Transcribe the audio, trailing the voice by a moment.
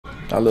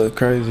I look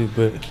crazy,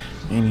 but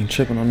ain't even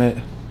tripping on that.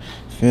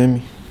 Feel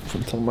me?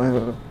 From the top of my head.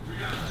 Y'all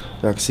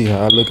can see how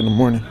I look in the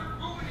morning.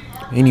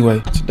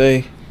 Anyway,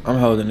 today I'm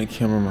holding the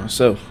camera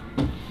myself.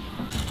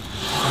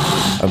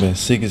 I've been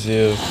sick as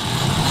hell,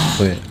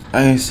 but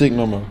I ain't sick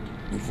no more.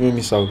 You feel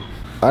me? So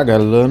I got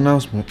a little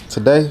announcement.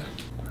 Today,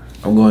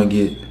 I'm going to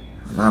get,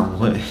 not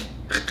one.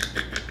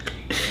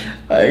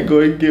 I ain't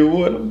going to get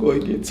one, I'm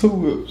going to get 2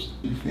 whips.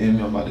 You feel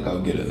me? I'm about to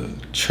go get a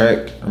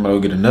track. I'm about to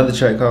get another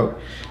track out.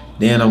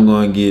 Then I'm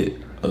going to get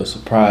a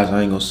surprise.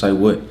 I ain't going to say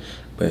what,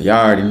 but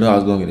y'all already know I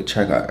was going to get a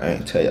track out. I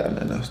ain't tell y'all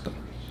nothing else though.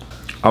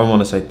 I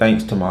want to say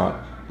thanks to my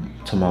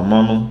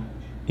mama.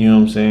 You know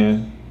what I'm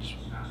saying?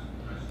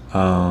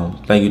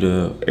 Thank you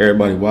to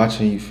everybody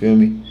watching, you feel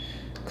me?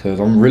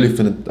 Cause I'm really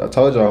finna, I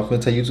told y'all I'm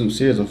finna take YouTube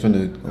serious. I'm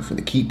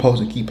finna keep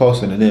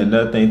posting. And then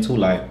another thing too,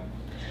 like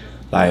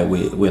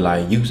with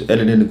like Use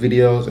editing the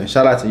videos, and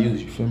shout out to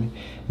Use, you feel me?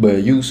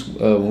 But Use,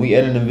 when we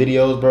editing the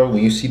videos, bro,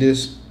 when you see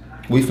this,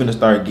 we finna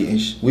start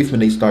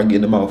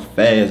getting them out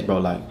fast, bro.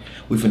 Like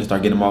we finna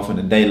start getting them off in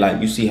the day.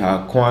 Like you see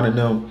how Quan and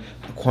them,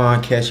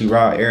 Quan, Cashy,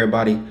 Rod,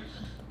 everybody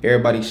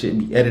should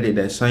be edited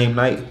that same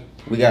night.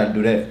 We gotta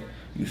do that.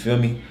 You feel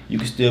me? You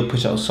can still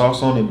put your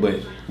sauce on it, but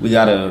we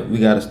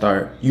gotta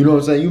start. You know what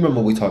I'm saying? You remember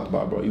what we talked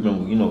about, bro. You know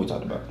what we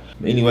talked about.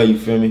 But anyway, you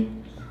feel me?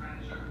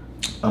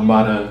 I'm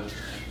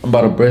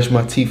about to brush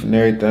my teeth and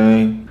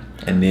everything,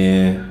 and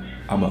then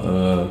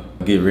I'ma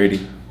get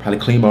ready. Probably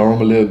clean my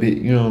room a little bit.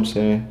 You know what I'm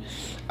saying?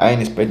 I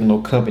ain't expecting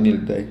no company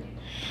today.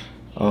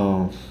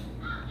 I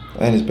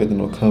ain't expecting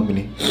no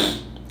company.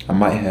 I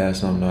might have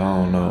something. I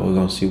don't know. We're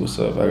gonna see what's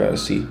up. I gotta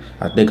see.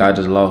 I think I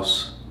just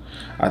lost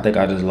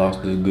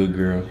this good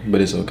girl, but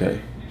it's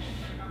okay.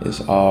 It's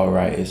all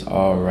right. It's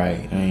all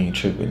right. I ain't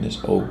tripping.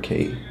 It's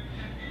okay.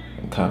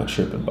 I'm kind of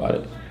tripping about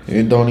it.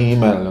 It don't even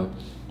matter though.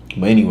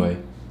 But anyway,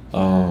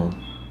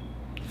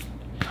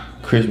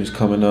 Christmas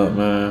coming up,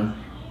 man.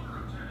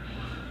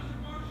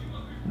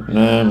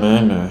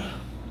 Man.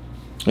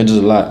 It's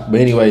just a lot.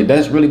 But anyway,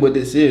 that's really what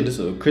this is. This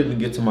is a Christmas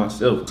gift to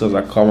myself. So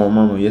I called my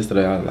mama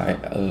yesterday. I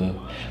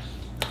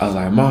was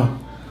like, Mom.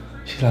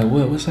 She's like,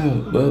 what? What's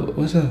up?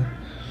 What's up?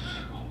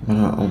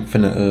 Man, I'm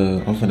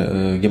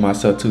finna get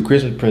myself 2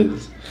 Christmas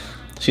presents.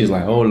 She's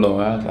like, oh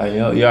Lord. I was like,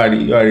 yo, you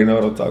already know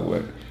what I'm talking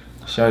about.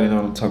 She already know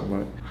what I'm talking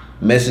about.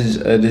 Message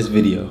of this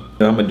video.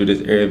 I'm gonna do this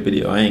every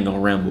video. I ain't gonna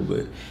ramble,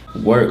 but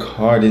work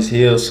hard as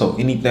hell. So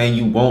anything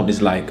you want is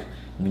like,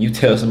 when you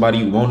tell somebody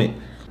you want it,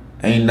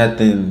 ain't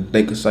nothing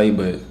they could say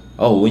but,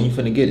 oh, when you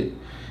finna get it?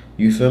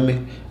 You feel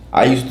me?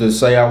 I used to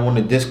say I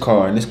wanted this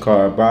car and this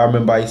car, but I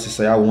remember I used to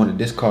say I wanted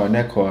this car and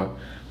that car,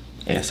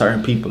 and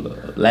certain people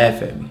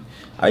laugh at me.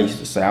 I used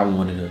to say I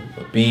wanted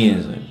a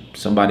Benz and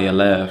somebody will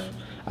laugh.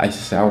 I used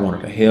to say I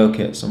wanted a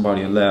Hellcat,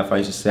 somebody will laugh. I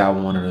used to say I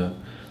wanted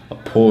a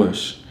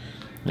Porsche.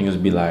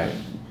 Niggas be like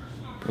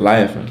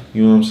laughing,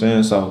 you know what I'm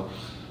saying? So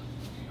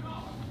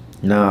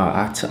now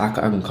I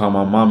can call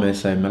my mama and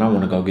say, man, I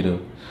wanna go get a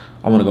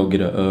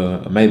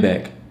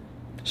Maybach.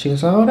 She can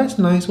say, oh, that's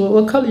nice.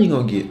 What color you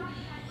gonna get?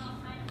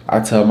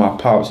 I tell my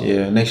pops,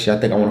 yeah, next year I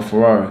think I want a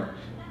Ferrari.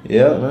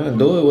 Yeah, man,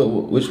 do it.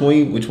 Which one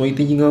you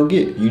think you gonna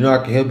get? You know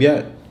I can help you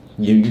out.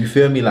 You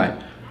feel me? Like,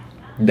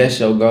 that's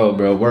your goal,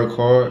 bro. Work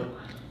hard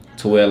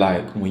to where,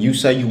 like, when you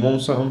say you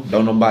want something,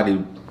 don't nobody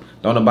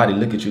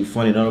look at you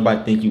funny. Don't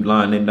nobody think you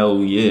lying. They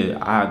know, yeah,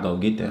 I go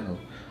get that hoe.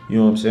 You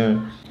know what I'm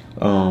saying?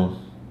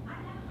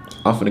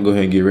 I'm finna go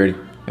ahead and get ready,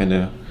 and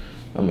then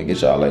I'm gonna get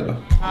y'all later.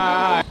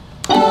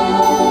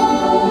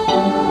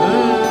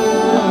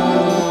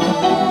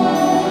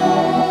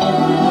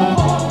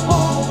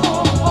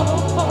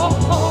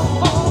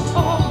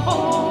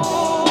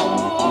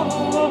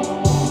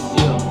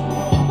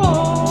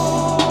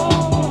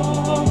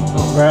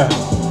 Bruh.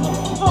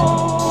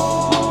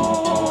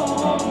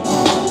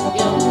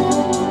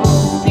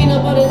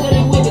 Peanut butter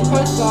jelly with the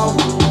crust off.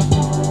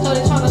 So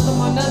they tryna suck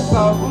my nuts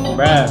off.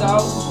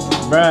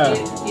 Bruh.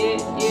 Yeah.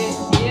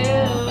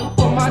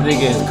 This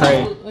nigga is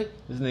crazy.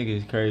 This nigga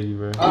is crazy,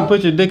 bro. You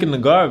put your dick in the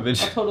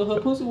garbage. I told her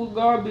pussy was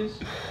garbage.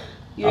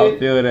 Yeah. I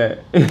feel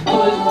that.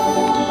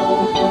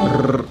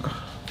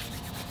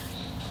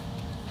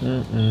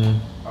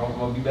 I'm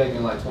gonna be back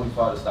in like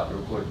 25 to stop the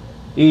recording.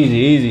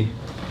 Easy.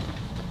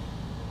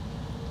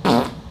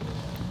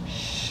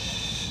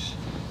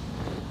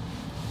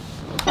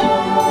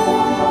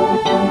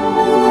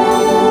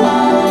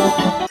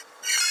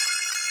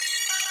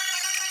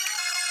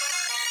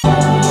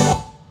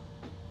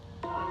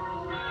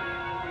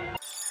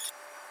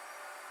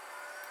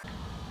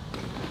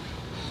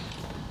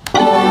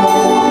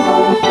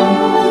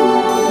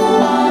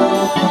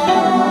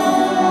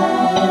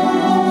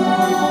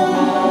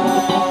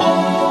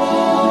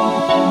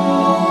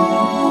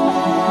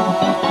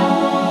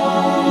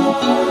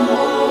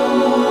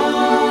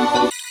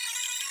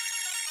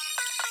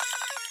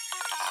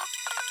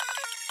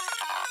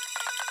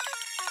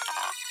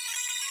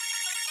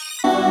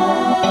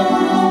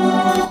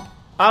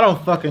 I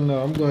don't fucking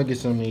know. I'm gonna get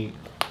something to eat.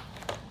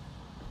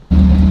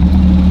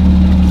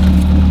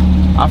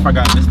 I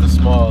forgot this the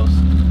smalls.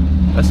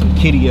 That's some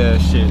kitty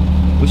ass shit.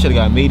 We should've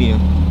got medium.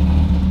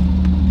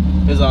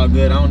 It's all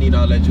good. I don't need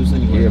all that juice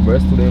anyway. Yeah, bro,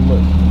 that's too damn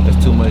much.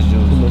 That's too much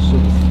juice. Too much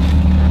sugar.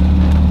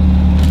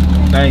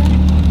 Thank you.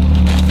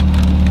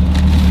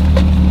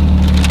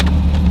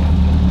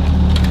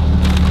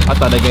 I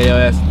thought they gave your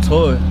ass a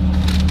toy.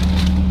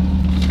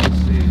 Let's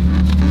see.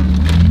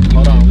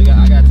 Hold on,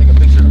 I gotta take a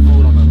picture of the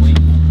food on the wing.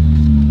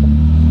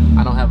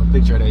 I don't have a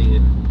picture of that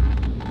yet.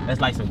 That's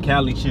like some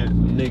Cali shit.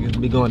 Niggas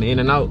be going in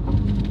and out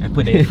and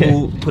put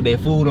their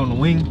food on the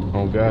wing.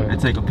 Oh God. And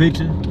take a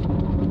picture.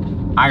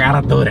 I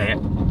gotta do that.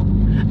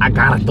 I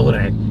gotta do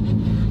that.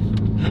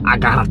 I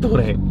gotta do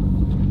that.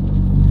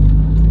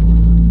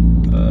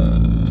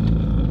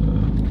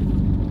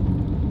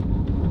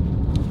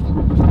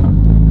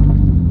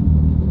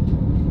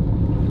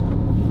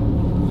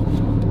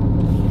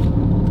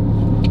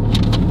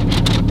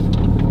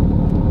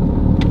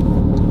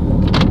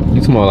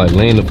 You talking about like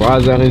laying the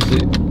fries out and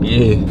shit?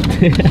 Yeah.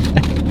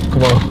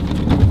 Come on.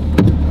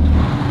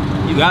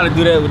 You gotta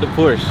do that with the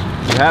Porsche.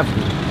 You have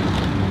to.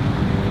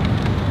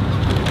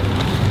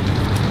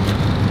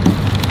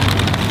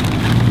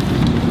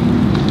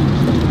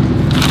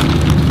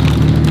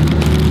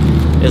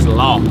 It's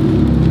law.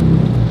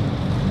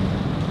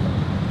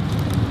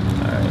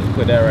 Alright,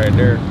 put that right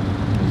there.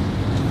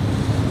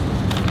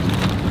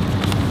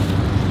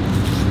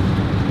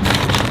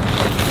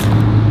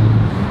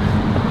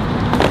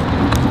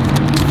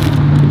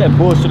 Get that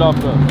bullshit off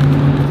though.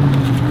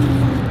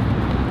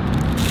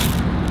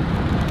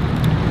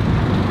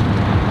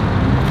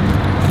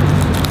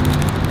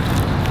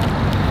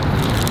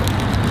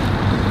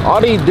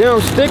 All these damn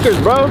stickers,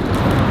 bro.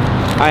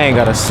 I ain't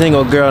got a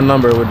single girl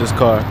number with this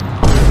car.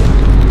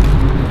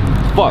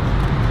 Fuck.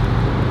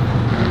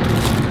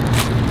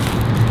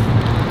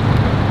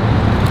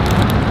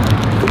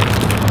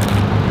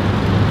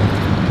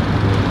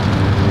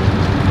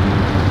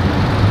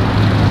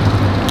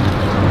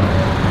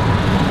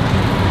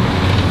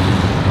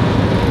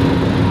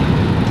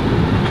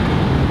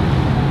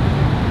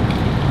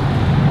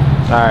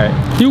 All right.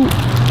 You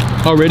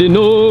already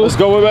know. Let's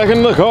go back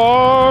in the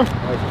car.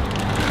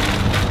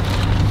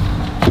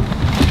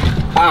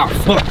 Ah,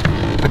 fuck.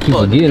 I keep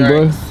forgetting,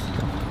 bro.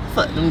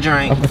 Fuck them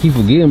drinks. I keep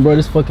forgetting, bro.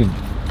 This fucking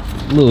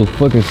little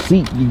fucking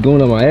seat be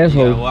going on my You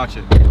asshole. gotta watch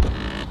it.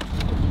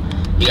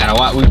 You gotta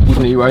watch. We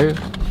can eat right here.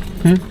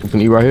 We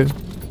can eat right here.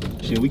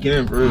 Shit, we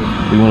can for real. We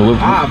want to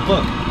whip, Ah,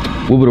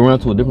 fuck. whip it around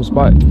to a different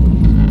spot.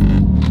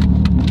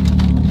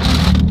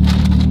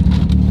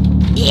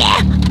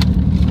 Yeah.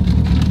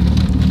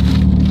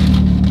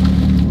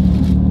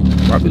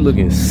 Bro, I be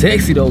looking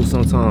sexy though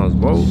sometimes,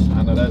 bro.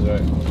 I know that's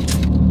right.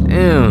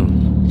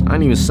 Damn, I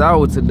ain't even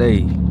sour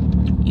today.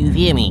 You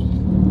feel me?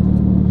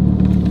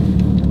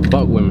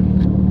 Fuck women.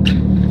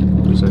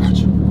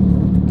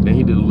 Then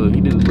he did a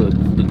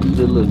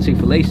little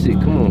Chick-fil-A shit.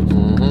 Come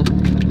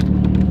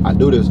on. I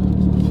do this.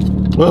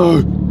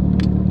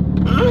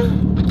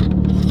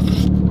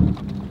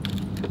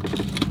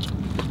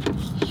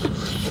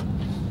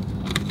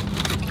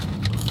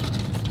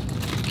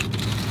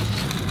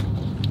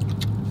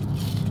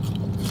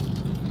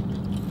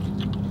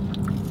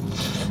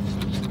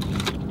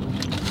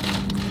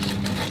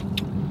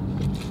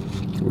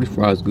 These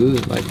fries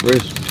good, like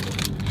fresh.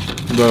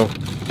 Bro.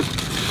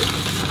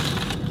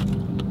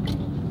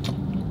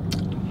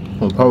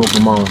 Probably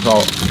come on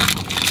salt.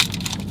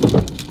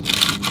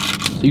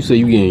 So you say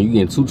you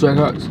getting 2 track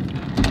hawks?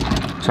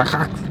 Track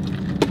hawks?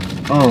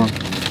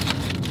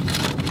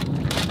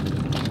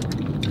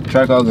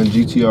 Trackhawk and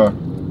GTR.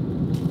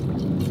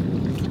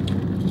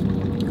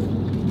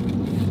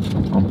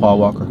 I'm Paul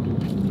Walker.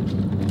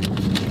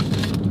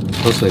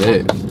 Don't say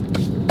that.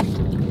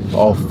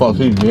 Oh fuck,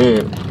 he's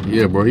dead.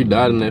 Yeah, bro, he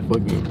died in that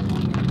fucking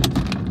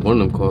one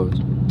of them cars.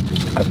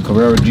 That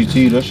Carrera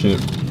GT, that shit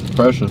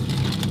pressure.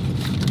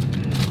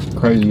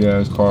 Crazy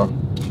ass car.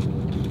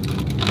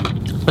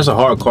 That's a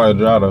hard car to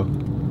drive though.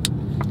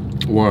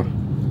 Why?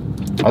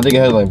 I think it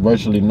has like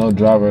virtually no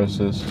driver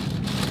assist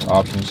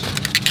options.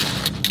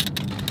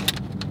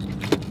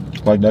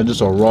 Like that's just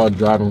a raw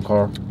driving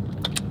car.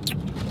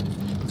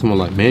 Something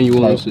like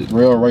manual and Like shit.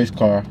 real race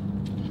car.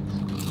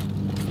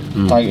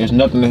 Like it's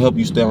nothing to help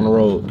you stay on the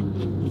road.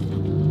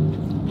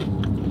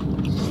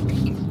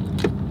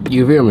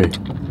 You feel me?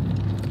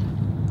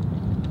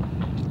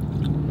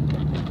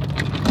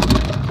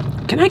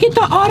 Can I get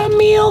the autumn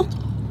meal?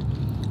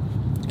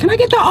 Can I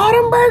get the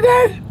autumn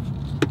burger?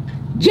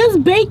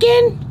 Just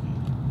bacon?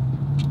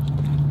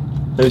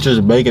 It's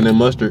just bacon and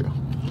mustard.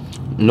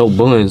 No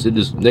buns.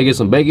 They get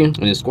some bacon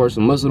and then squirt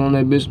some mustard on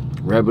that bitch.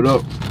 Wrap it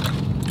up.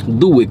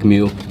 Do wick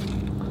meal.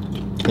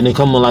 And they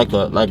come with like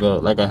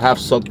a half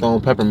sucked on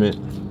peppermint.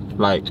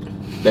 Like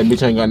that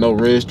bitch ain't got no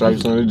red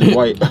stripes on it, just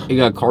white. It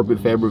got carpet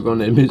fabric on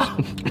that bitch.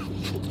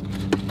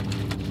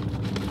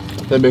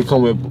 That bitch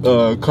come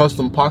with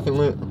custom pocket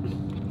lint.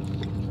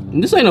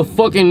 This ain't a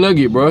fucking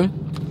nugget, bro.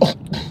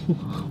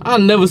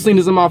 I've never seen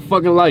this in my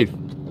fucking life.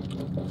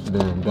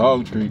 Damn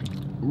dog treat.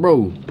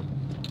 Bro,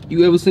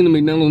 you ever seen a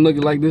McDonald's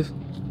nugget like this?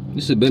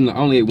 This should been. I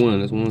only ate one.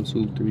 That's 1,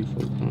 2, 3, 4,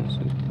 5,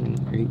 6, 7,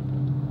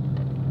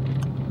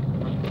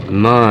 8,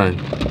 9.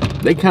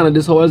 They counted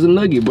this whole as a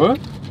nugget, bro.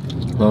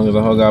 As long as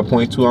the hoe got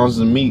 0.2 ounces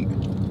of meat.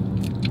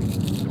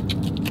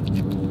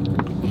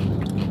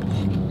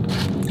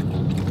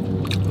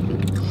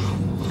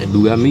 That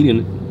do got meat in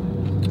it.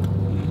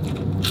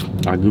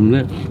 I give him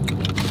that.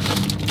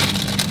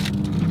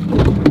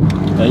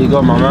 There you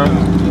go, my man.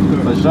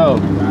 For sure.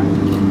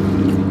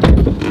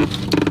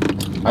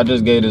 I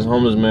just gave this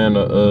homeless man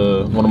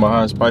one of my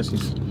hot and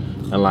spices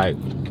and like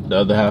the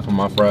other half of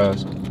my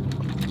fries.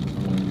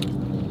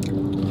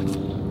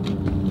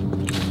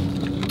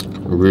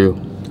 For real.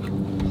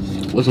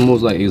 What's the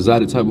most like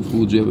exotic type of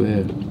food you ever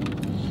had?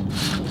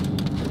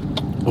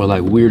 Or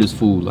like weirdest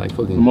food, like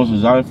fucking. The most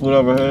exotic food I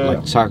ever had?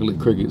 Like chocolate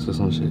crickets or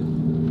some shit.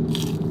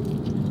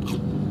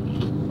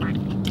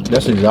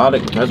 That's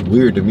exotic. That's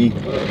weird to me.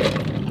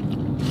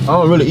 I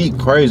don't really eat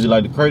crazy.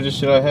 Like the craziest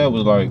shit I had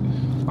was like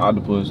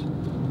octopus.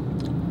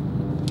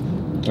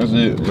 That's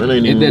it. It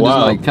ain't even that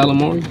wild. Just like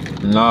calamari?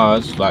 Nah,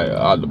 it's like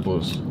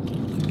octopus.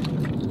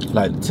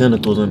 Like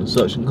tentacles in the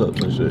suction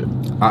cups and shit.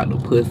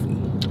 Octopus.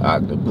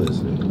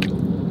 Octopus.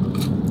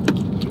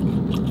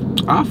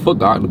 I fuck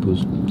the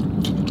octopus.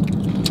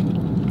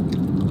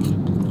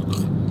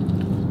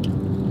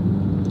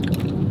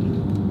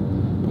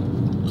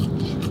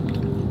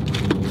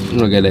 You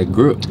don't got that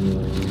grip.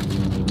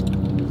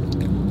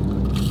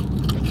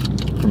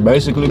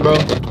 Basically, bro.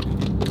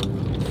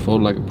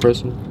 Fold like a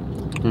pretzel.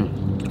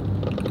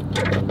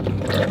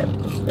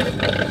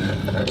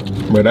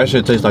 But that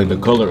shit tastes like the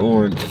color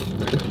orange.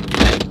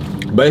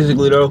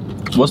 Basically, though,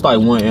 what's like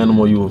one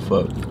animal you would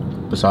fuck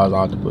besides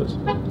octopus?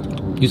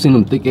 You seen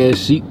them thick ass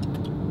sheep?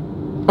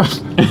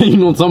 You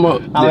know what I'm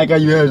talking about? I like how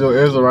you had your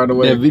answer right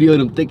away. That video of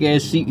them thick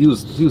ass sheep, he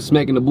was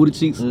smacking the booty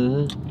cheeks.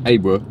 Mm-hmm. Hey,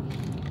 bro,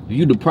 if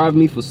you deprive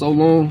me for so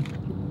long,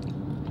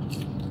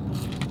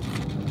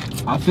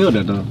 I feel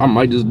that though. I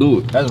might just do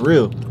it. That's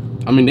real.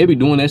 I mean, they be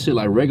doing that shit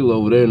like regular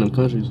over there in them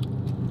countries.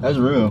 That's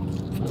real.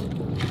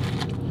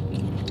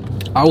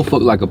 I would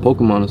fuck like a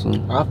Pokemon or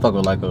something. I fuck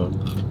with like a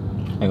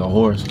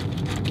horse.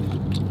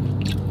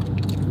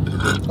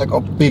 Like a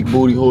big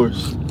booty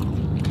horse.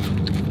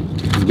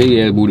 Big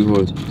ass booty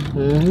horse.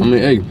 Mm-hmm. I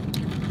mean, hey,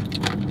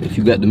 if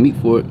you got the meat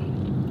for it.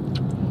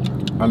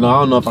 I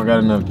don't know if I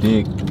got enough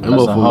dick.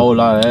 That's a whole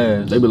lot of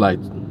ass. They be like,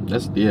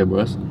 that's, yeah,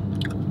 bro. It's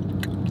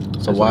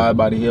a wide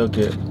body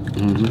Hellcat.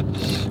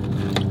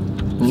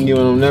 Mm-hmm. You give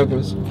them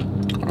napkins?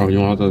 Oh, you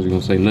know, I thought you was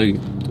gonna say nugget.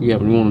 You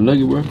want a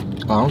nugget, bro?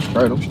 Oh, I'm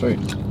straight.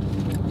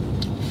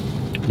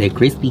 They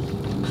crispy.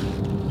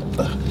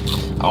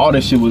 All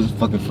that shit was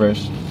fucking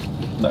fresh.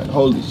 Like,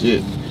 holy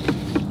shit.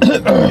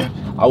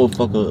 I would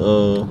fuck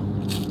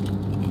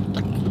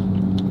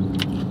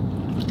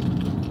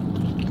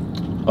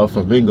a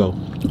flamingo.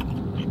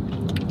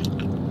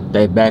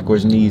 They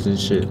backwards knees and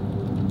shit.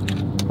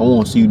 I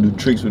want to see you do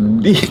tricks with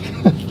them dick.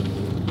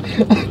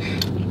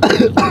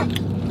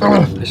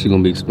 That shit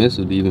gonna be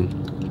expensive to even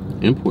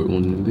import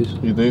one of them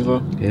bitches. You think so?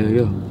 Hell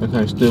yeah. I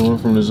can't steal one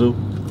from the zoo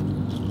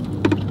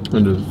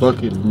and just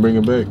fuck it and bring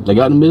it back. They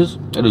got them bitches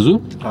at the zoo?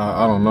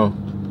 I don't know.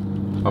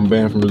 I'm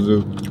banned from the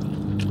zoo.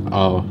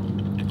 Oh,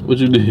 what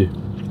you did?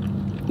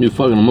 You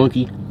fucking a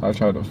monkey? I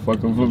tried to fuck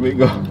a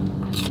flamingo.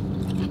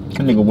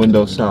 That nigga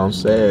window sounds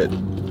sad.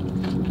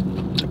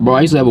 Bro,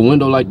 I used to have a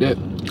window like that.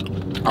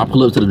 I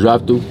pull up to the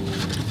drive-thru.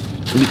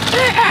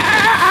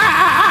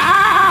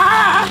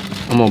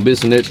 I'm on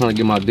bitch and that trying to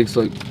get my dick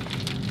sucked.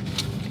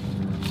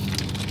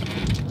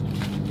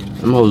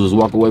 Them hoes just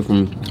walk away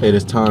from me. Hey,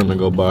 it's time to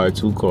go buy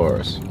 2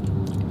 cars.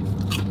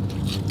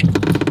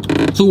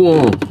 2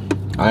 on.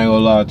 I ain't gonna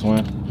lie,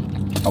 twin.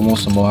 I want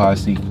some more high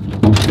C.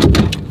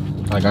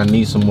 Like, I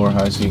need some more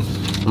high C.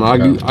 I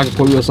can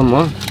pour you up some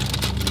more.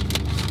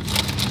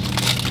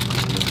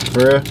 For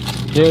real?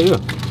 Yeah.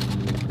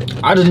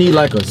 I just need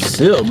like a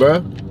sip,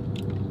 bro.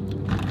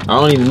 I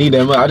don't even need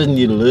that much. I just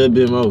need a little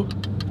bit more.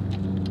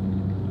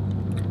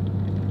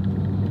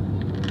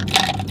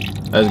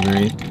 That's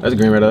green. That's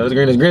green right there. That's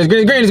green. That's green. That's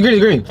green. That's green.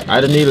 That's green.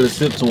 I just needed a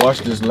sip to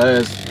wash this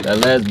last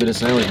bit of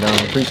sandwich down.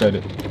 I appreciate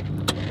it.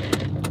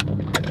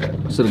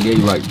 Should have gave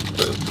you like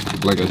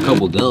a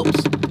couple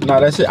gulps. Nah,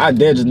 that's it. I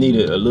did just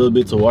needed a little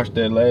bit to wash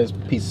that last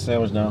piece of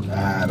sandwich down.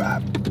 I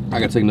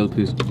gotta take another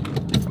piece.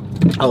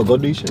 Oh, go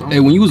do your shit. Hey,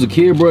 when you was a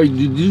kid, bro,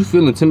 did you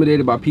feel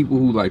intimidated by people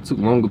who like took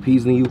longer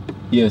pees than you?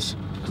 Yes.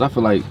 Cause I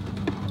feel like,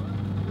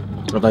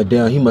 I was like,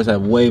 damn, he must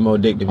have way more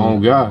dick than me. oh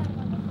God,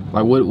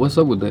 like what's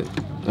up with that?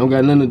 It don't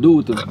got nothing to do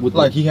with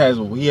like he has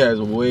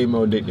way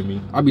more dick than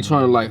me. I be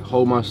trying to like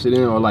hold my shit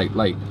in or like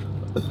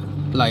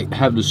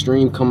have the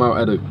stream come out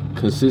at a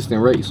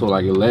consistent rate so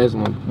like it lasts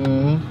long.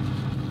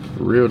 Mm-hmm.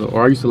 For real though.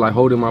 Or I used to like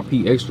hold in my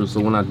pee extra so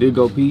when I did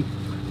go pee,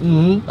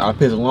 I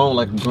piss long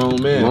like a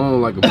grown man.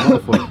 long like a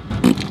motherfucker.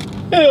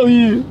 Hell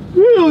yeah.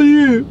 Hell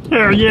yeah.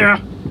 Hell yeah.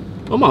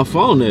 Where my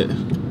phone at?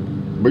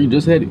 Bro, you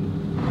just had it.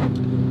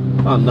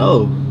 I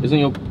know. It's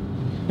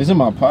in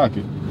my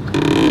pocket.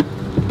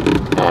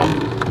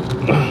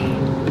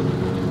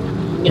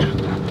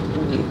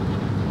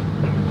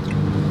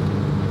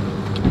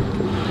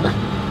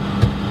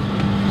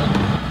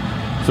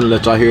 Finna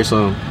let y'all hear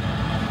some.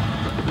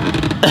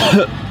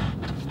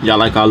 Y'all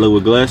like I look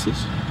with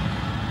glasses?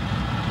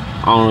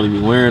 I don't really be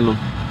wearing them.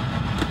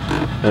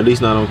 At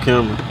least not on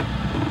camera.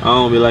 I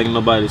don't be liking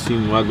nobody to see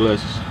me with my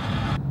glasses.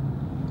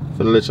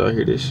 Finna let y'all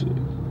hear this shit.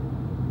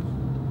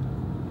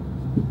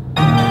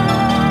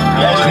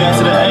 Yeah, just got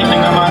to the A thing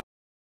on my.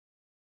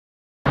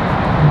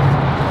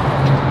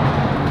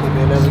 Hey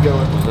man, how's it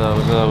going? What's up,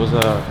 what's up, what's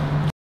up?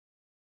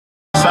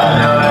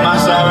 My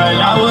side right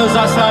now was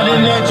outside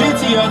in that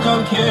GTR,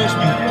 come catch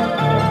me.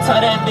 Tell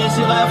that bitch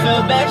if I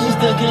fell back, she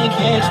still can't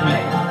catch me.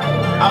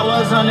 I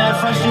was on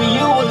that front street,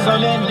 you was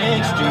on that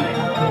next street.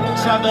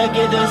 Chopper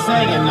get the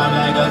singing, I'm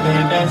like, okay,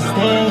 best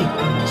thing.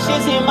 She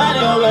see money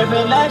away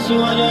from life, she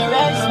wanna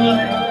arrest me.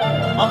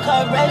 Won't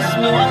caress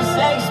me, won't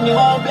sex me,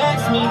 won't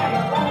bless me.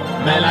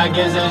 Man, I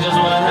guess that's just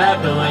what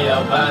happened when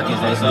your pockets,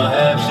 they so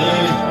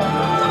hefty.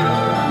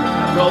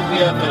 Broke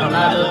me up and I'm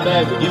not a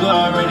baby. You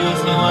already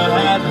seen what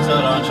happened, so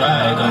don't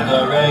try it, come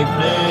correct,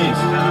 please.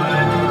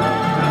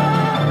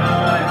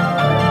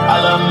 I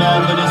love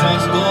man, but this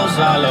ain't school,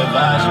 so I'll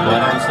advise you, but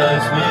don't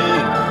text me.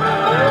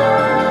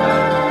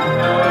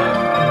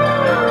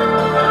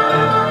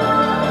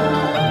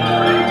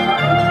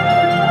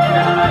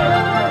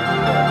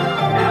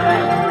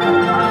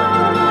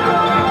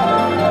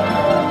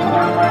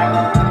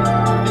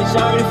 Bitch,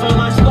 already from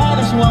my squad,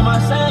 and she want my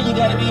son, you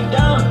gotta be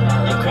dumb.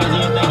 You crazy,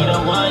 you think you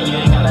don't want, you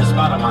ain't got that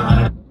spot on my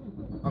 100.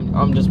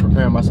 I'm just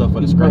preparing myself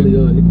for the scrape. Probably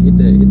hit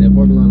that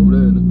parking lot over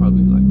there, and it's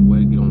probably like a way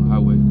to get on the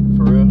highway.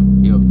 For real?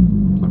 Yeah,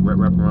 like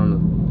wrap around the.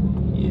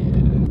 Yeah.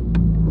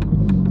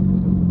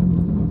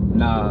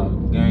 Nah,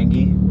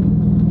 gangy.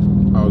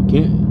 Oh,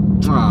 can't.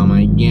 Oh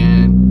my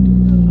god.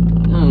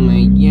 Oh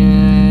my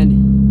god.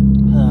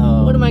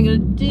 Oh. What am I gonna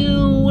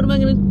do? What am I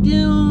gonna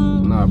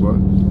do? Nah, bro.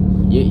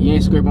 You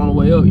ain't scrape on the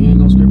way up. You ain't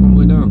gonna scrape on the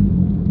way down.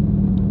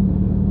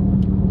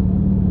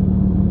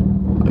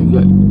 Oh, you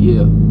got,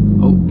 yeah.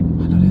 Oh,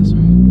 I know that's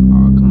right.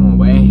 Oh, come on,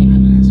 way. I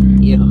know that's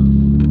right. Yeah.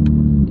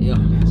 Yeah. I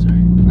know that's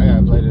right. I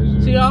gotta play this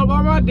shit. See all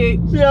about my dick.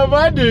 See on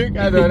my dick.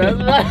 I know that's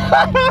right.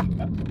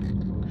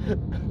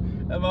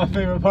 That's my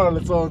favorite part of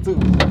the song too.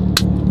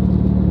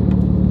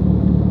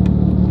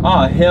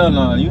 Oh hell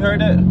no! You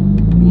heard that?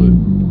 What?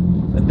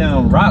 That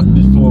damn rock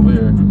just flew over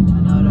here. I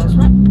know that's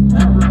right.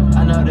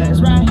 I know that's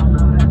right.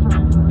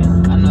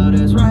 I know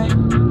that's right.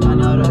 I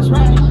know that's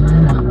right.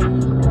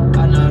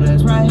 I know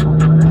that's right.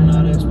 I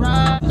know that's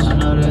right. I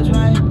know that's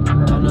right.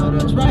 I know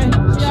that's right.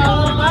 She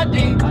all on my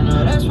dick. I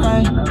know that's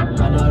right. I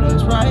know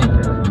that's right.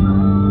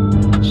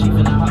 She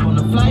finna hop on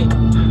the flight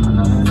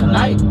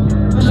tonight.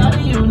 Shout to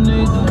you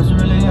niggas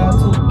really out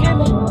to get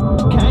me.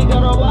 Can't go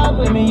to walk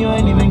with me. You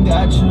ain't even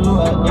got you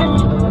up.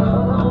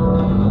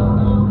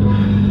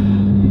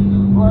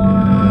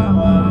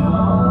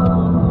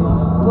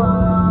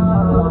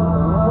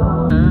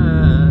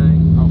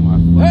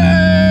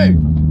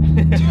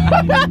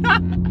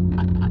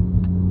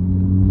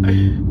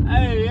 Hey!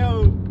 Hey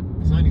yo!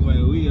 So anyway,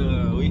 we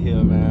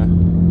here, man.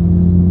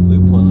 We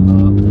pulling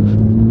up.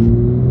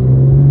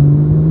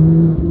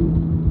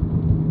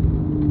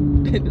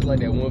 It's like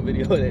that one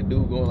video of that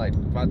dude going like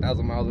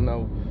 5,000 miles an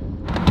hour.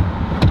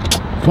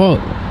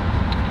 Fuck.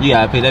 You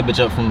gotta pick that bitch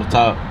up from the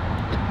top.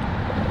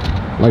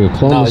 Like a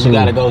clone. No, you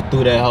gotta go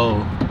through that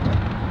hole.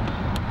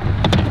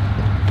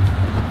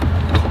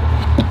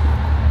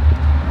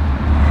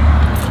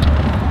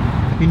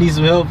 You need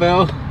some help,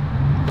 pal?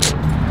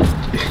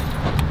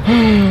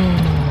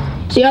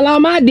 She all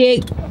on my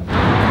dick.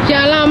 She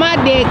all on my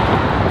dick.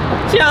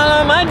 She all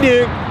on my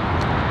dick.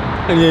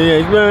 I know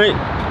that's right.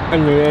 I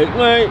know that's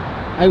right.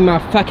 Oh my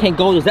fucking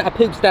god, is that a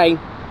poop stain?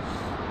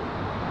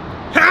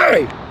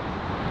 Hey!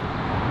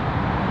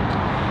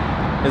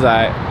 It's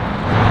alright.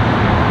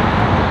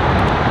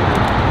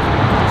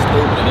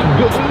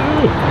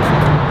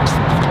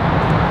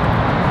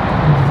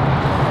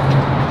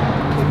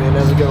 Hey man,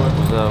 how's it going?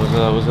 What's up, what's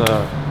up, what's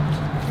up?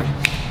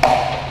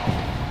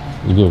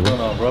 You good, What's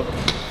going on, bro?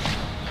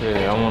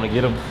 Yeah, I wanna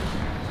get him.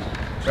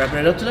 Wrapping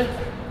it up today?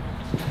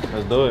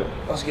 Let's do it.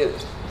 Let's get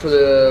it. For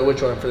the,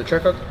 which one? For the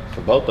Trackhawk?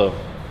 For both of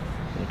them.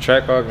 The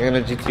Trackhawk and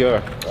the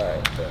GTR.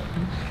 Alright.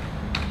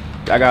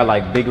 I got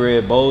like big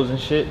red bows and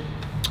shit.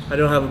 I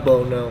don't have a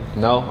bow, no.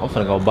 No, I'm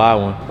finna go buy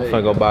one. I'm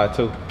finna go buy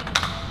two.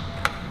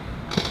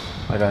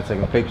 I gotta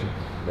take a picture.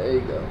 There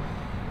you go.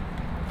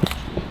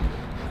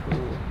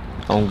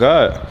 On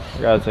God,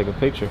 I gotta take a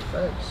picture.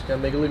 Thanks. Gotta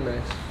make it look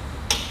nice.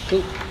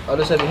 Cool. I'll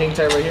just have you hang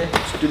tight right here.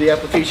 Just do the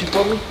application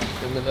for me,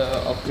 and then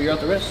I'll figure out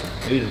the rest.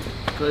 Easy.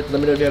 Go ahead.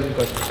 Let me know if you have any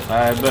questions.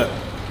 Alright, bet.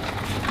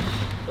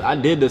 I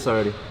did this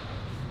already.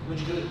 When'd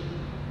you do it?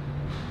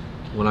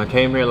 When I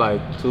came here like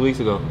 2 weeks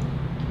ago.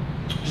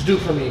 Just do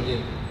it for me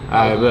again.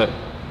 Alright, bet.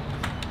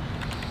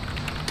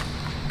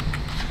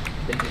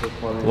 Thank you for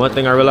calling. One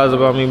thing I realized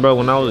about me, bro,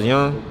 when I was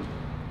young,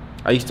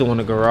 I used to want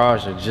a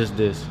garage of just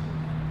this.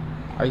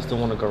 I used to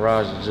want a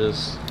garage of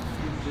just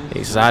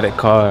exotic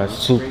cars,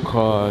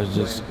 supercars,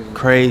 just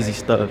crazy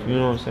stuff, you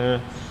know what I'm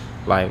saying?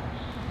 Like,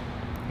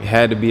 it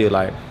had to be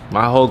like,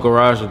 my whole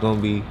garage was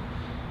gonna be,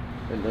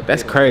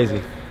 that's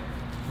crazy.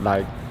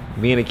 Like,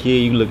 being a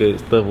kid, you look at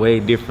stuff way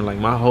different. Like,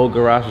 my whole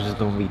garage was just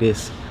gonna be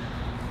this.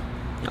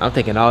 I'm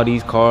thinking all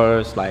these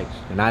cars, like,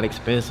 they're not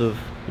expensive,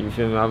 You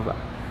feel me?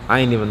 I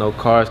ain't even know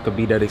cars could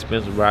be that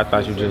expensive, bro. I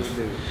thought you just,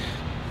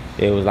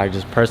 it was like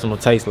just personal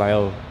taste. Like,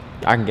 oh,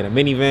 I can get a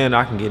minivan,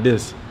 I can get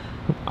this.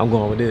 I'm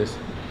going with this.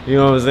 You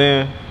know what I'm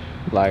saying?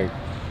 Like,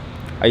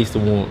 I used to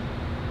want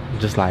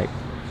just like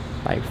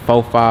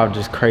 4, 5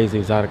 just crazy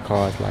exotic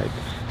cars, like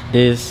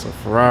this, a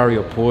Ferrari,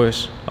 a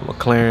Porsche, a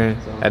McLaren,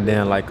 and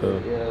then like a,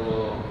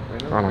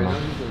 I don't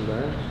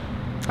know,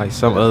 like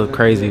some other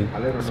crazy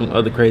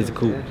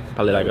coupe,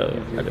 probably like a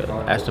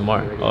Aston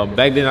Martin.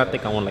 Back then I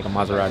think I wanted like a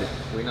Maserati,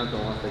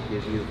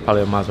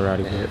 probably a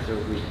Maserati.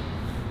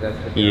 But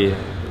yeah,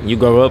 you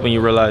grow up and you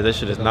realize that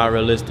shit is not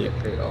realistic,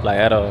 like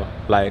at all.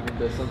 Like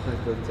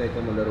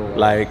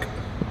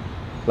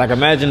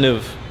imagine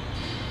if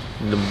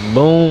the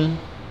boom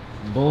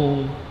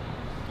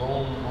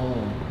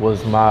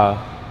was my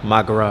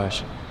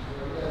garage.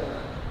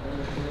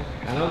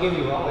 And don't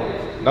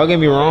get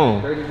me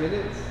wrong. 30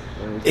 minutes?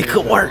 It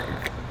could work.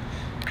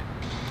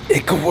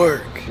 It could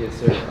work. Yes,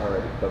 sir. All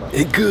right. Bye-bye.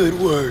 It could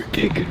work.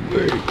 It could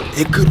work.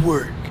 It could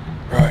work.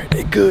 Right.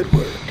 It could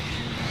work.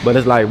 But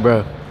it's like,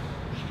 bro,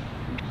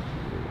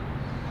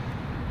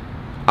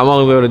 I'm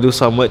only able to do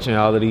so much in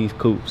all of these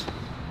coupes.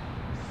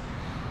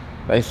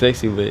 They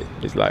sexy, but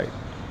it's like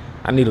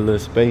I need a little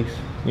space.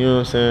 You know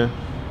what I'm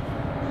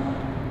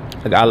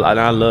saying? Like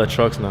I love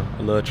trucks now.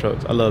 I love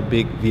trucks. I love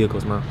big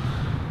vehicles now.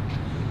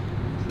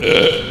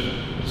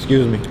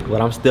 Excuse me,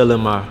 but I'm still in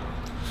my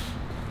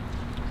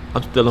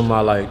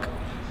like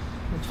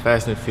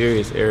Fast and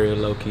Furious area,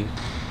 low key.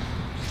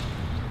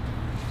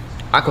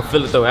 I can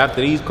feel it though.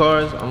 After these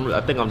cars,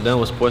 I think I'm done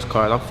with sports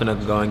cars. I'm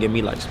finna go and get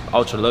me like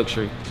ultra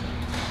luxury.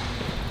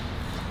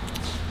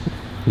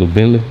 Little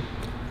Bentley.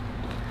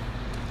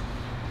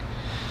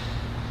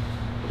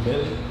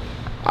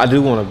 I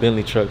do want a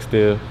Bentley truck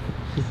still.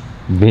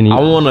 Benny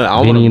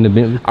in the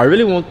Bentley. I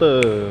really want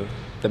the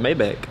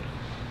Maybach.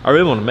 I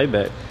really want a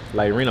Maybach,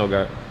 like Reno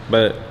got,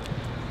 but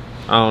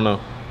I don't know.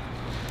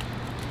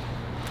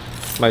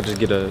 Might just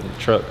get a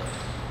truck.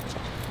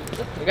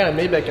 I got a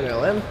Maybach in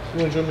Atlanta. You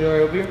wanna join me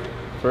right over here?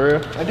 For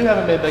real? I do have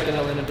a Maybach in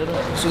Atlanta, didn't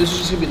I? So this is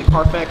just gonna be the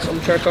Carfax on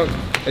the track car.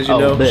 As you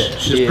know, bet.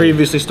 it's just Yeah.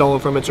 previously stolen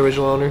from its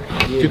original owner.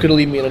 If you could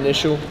leave me an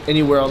initial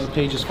anywhere on the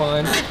page is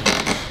fine.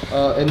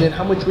 And then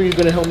how much were you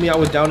gonna help me out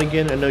with down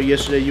again? I know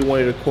yesterday you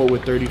wanted a quote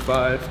with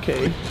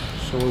 35K.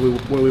 So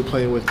what are we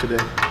playing with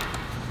today?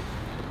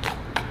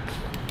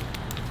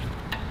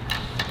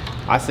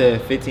 I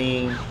said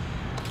 15.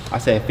 I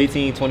said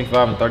 15,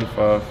 25, and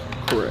 35.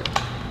 Correct.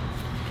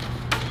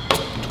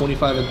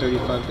 25 and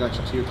 35 got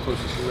you to your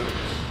closest limit.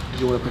 Do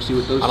you want to proceed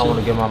with those I don't two? want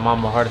to give my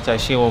mama a heart attack.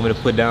 She don't want me to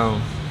put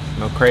down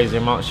no crazy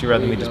amount. She'd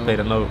rather There me you just go. pay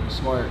the note.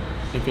 Smart.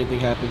 If anything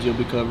happens, you'll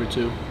be covered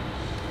too.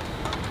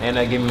 And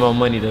that give me more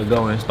money to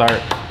go and start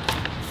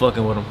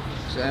fucking with them.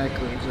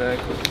 Exactly.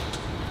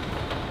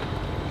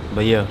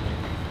 But yeah,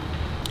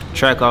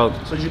 track out.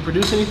 So did you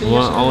produce anything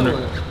One yesterday? owner.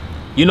 or what?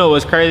 You know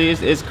what's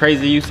crazy? It's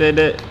crazy you said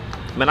that.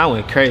 Man, I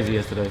went crazy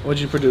yesterday. What'd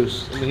you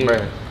produce? Let me hear.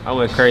 Bruh, I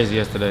went crazy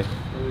yesterday.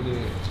 Let me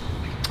hear.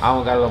 I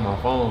don't got it on my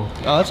phone.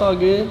 Oh, that's all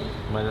good.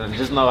 But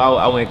just know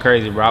I went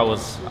crazy, bro. I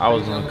was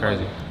going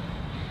crazy.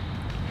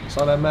 That's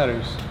all that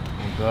matters.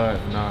 Oh God,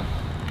 nah.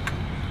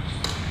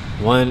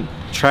 One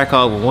track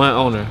out with one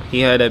owner.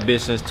 He had that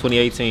bitch since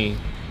 2018.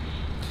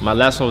 My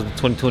last one was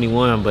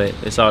 2021, but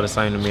it's all the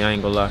same to me. I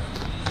ain't gonna lie.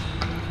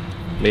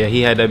 But yeah,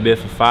 he had that bitch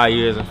for 5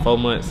 years and 4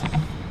 months.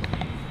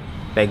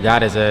 They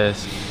got his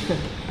ass.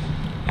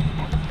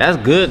 That's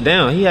good.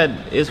 Damn,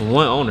 it's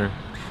one owner.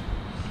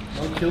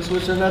 No kill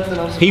switch or nothing.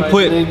 I'm surprised He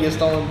put, it didn't get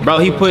stolen bro.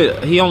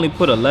 before. He only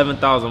put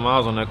 11,000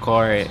 miles on that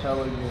car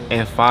Hella good.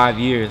 in 5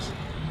 years.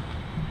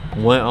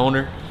 One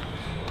owner.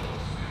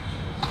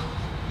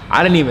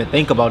 I didn't even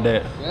think about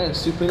that. Yeah, it's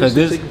super Cause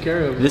innocent taken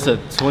care of. this a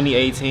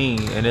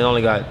 2018 and it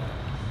only got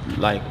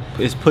like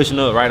it's pushing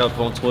up right up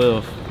on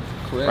 12,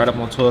 Correct. right up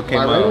on 12K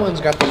My red miles.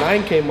 one's got the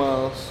 9K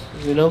miles.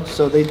 You know,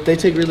 so they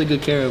take really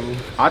good care of them.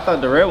 I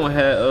thought the red one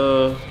had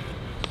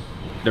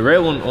the red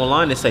one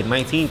online they say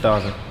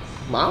 19,000.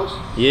 Miles?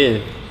 Yeah,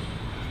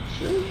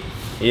 Sure.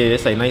 yeah, they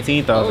say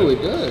 19,000. Oh,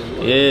 it does.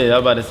 What? Yeah,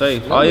 I'm about to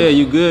say. Oh yeah,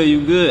 you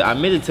good. I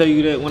meant to tell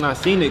you that when I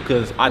seen it,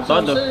 cause I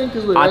thought what I'm saying,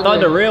 'cause with I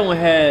thought the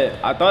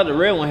regular-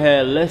 red one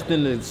had less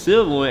than the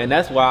silver one, and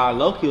that's why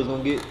Loki was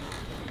gonna get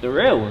the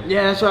red one.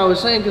 Yeah, that's what I was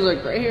saying. Cause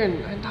like right here,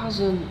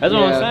 9,000. That's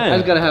what I'm saying. I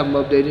just gotta have them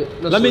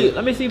updated. No Let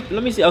sweat.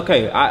 me see.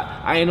 Okay,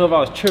 I ain't know if I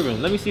was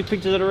tripping. Let me see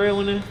pictures of the red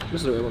one then.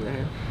 This is the red one right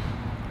here.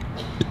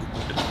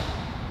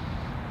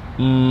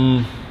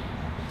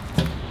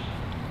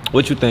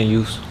 What you think,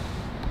 Yus?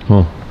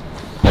 Huh.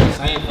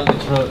 Same fucking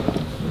truck.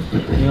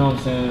 You know what I'm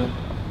saying?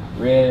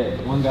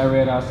 Red. One got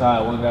red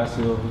outside. One got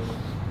silver.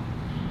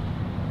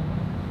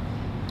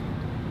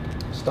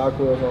 Stock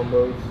wheels on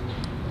both.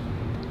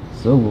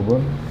 Silver,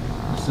 bro.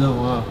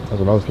 Silver. Huh? That's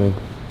what I was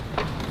thinking.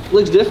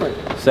 Looks different.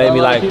 Save me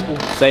A lot of like people.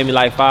 save me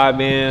like 5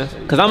 bands.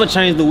 Cause I'ma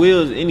change the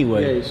wheels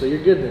anyway. Yeah, so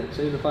you're good then.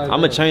 Save the 5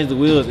 I'ma bands. change the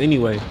wheels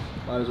anyway.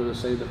 Might as well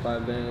just save the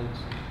 5 bands.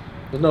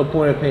 There's no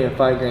point in paying $5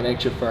 grand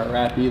extra for a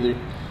wrap either. You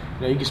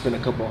know, you can spend a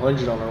couple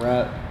hundred on a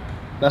wrap.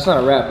 That's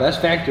not a wrap. That's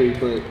factory,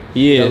 but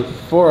Yeah. you know,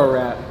 for a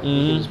wrap,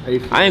 you just pay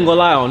for I it. ain't gonna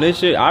lie, on this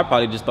shit, I'd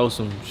probably just throw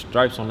some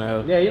stripes on that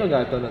hoe. Yeah, you don't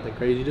gotta throw nothing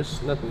crazy.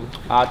 Just nothing.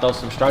 I'd throw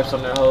some stripes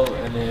on that hoe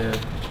and then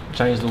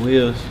change the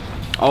wheels.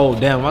 Oh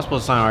damn, am I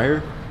supposed to sign right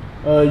here?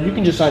 You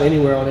can just sign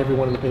anywhere on every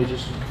one of the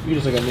pages. You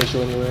can just like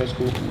initial anywhere. That's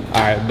cool.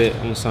 Alright, bet.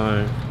 I'm gonna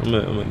sign. I'm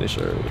gonna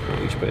initial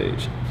on each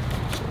page.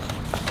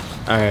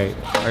 Alright,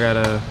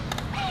 I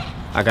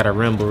gotta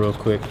ramble real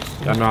quick.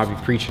 Y'all know I be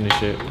preaching and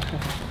shit.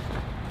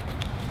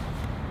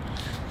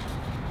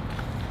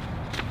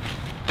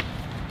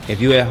 If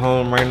you at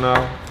home right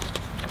now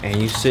and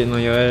you sitting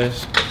on your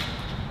ass,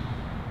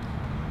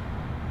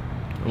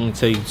 I'm gonna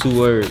tell you 2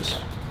 words.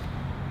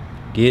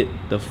 Get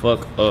the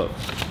fuck up.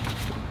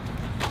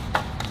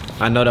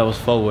 I know that was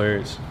 4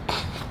 words.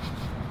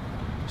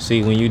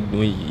 See, when you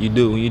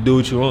do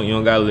what you want, you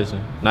don't gotta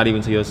listen. Not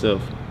even to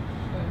yourself.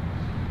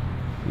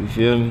 You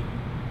feel me?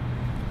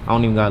 I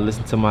don't even gotta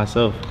listen to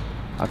myself.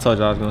 I told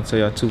y'all I was gonna tell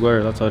y'all 2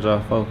 words. I told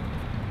y'all 4.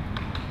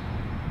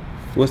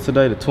 What's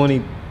today? The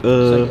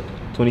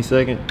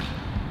 22nd.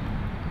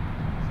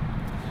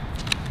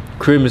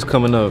 Christmas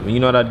coming up. And you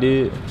know what I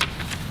did?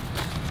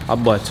 I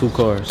bought 2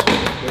 cars.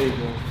 There you go.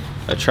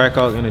 A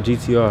Trackhawk and a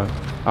GTR.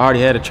 I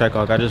already had a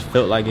Trackhawk. I just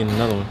felt like getting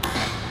another one.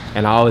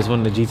 And I always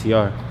wanted a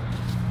GTR.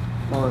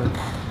 Fine.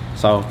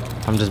 So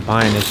I'm just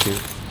buying this shit.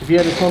 If you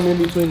had to come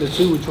in between the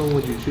 2, which one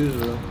would you choose,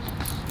 though?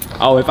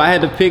 Oh, if I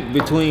had to pick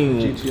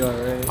between GTR,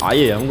 right? Oh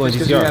yeah, I'm going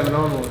Just 'cause you GTR. have an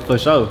on one. For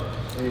sure.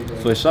 There you go.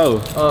 For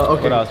sure.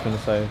 Okay. What I was finna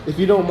say. If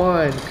you don't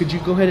mind, could you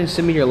go ahead and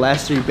send me your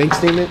last 3 bank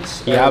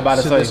statements? Yeah, I was about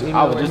to send this say. email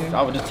I was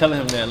right just telling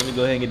him that. Let me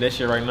go ahead and get that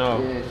shit right now.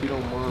 here? Yeah, if you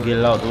don't mind. Get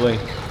it out the way.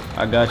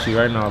 I got you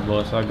right now,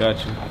 boss. I got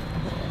you.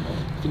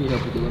 If you need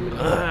help with the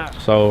limit.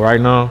 So right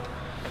now,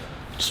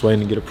 just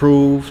waiting to get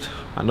approved.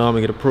 I know I'm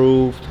gonna get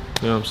approved.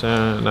 You know what I'm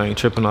saying? And I ain't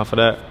tripping off of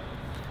that.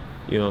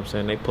 You know what I'm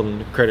saying? They pulling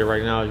the credit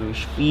right now as we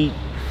speak.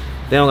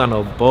 They don't got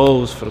no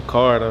bows for the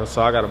car though,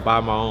 so I gotta buy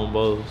my own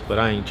bows. But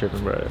I ain't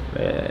tripping, bro.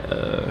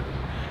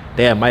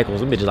 They had Michaels.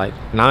 Them bitches like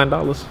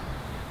 $9.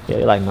 Yeah,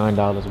 they like $9,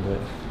 but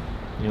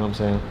you know what I'm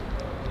saying?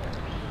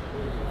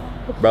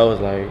 Bro was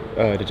like,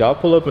 did y'all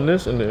pull up in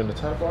this in the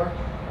top bar? I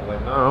was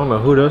like, nah, I don't know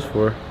who that's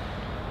for.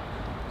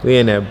 We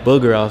in that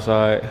booger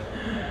outside.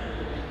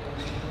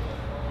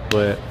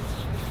 But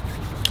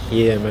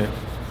yeah, man.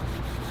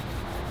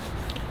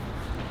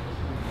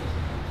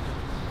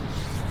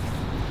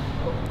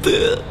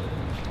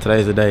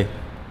 Today's the day.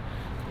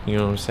 You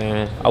know what I'm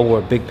saying? I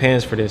wore big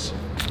pants for this.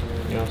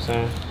 You know what I'm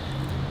saying?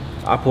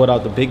 I pulled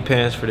out the big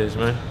pants for this,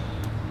 man.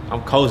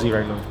 I'm cozy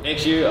right now.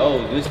 Next year, oh,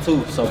 this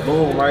too. So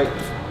boom, right?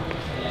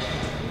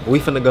 We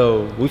finna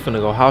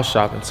go house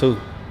shopping too.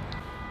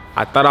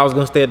 I thought I was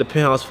gonna stay at the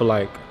penthouse for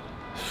like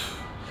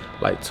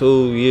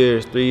 2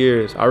 years, 3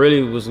 years. I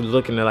really was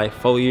looking at like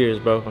 4 years,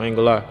 bro. I ain't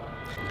gonna lie.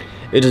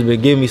 It just been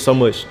giving me so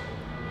much.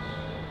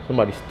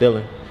 Somebody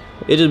stealing.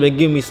 It just been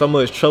giving me so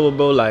much trouble,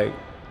 bro. Like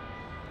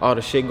all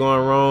the shit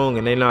going wrong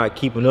and they not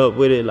keeping up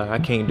with it. Like I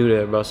can't do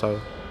that, bro. So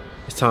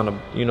it's time to,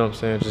 you know what I'm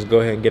saying, just go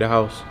ahead and get a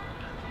house.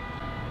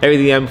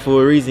 Everything happened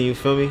for a reason, you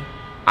feel me?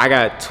 I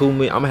got too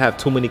many, I'm gonna have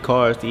too many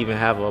cars to even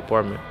have an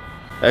apartment.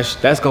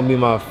 That's gonna be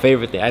my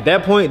favorite thing. At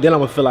that point, then I'm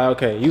gonna feel like,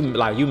 okay,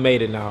 you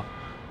made it now.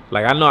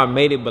 Like I know I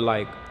made it, but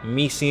like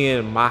me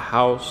seeing my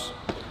house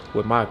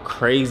with my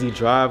crazy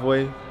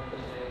driveway,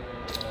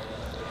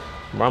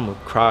 bro, I'm gonna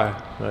cry.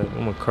 Like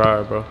I'm gonna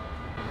cry, bro.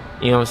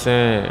 You know what I'm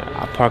saying?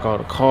 I park all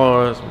the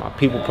cars, my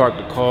people park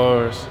the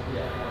cars.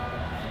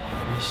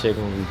 This shit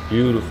gonna be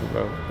beautiful,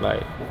 bro.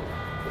 Like,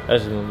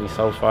 that's gonna be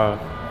so fire.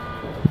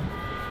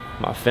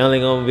 My family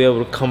gonna be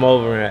able to come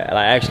over and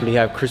like actually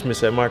have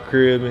Christmas at my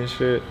crib and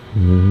shit.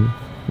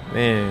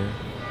 Man,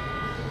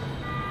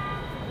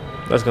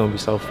 that's gonna be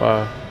so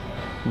fire.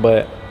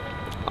 But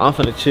I'm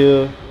finna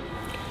chill,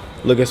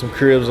 look at some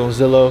cribs on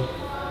Zillow,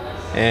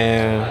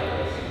 and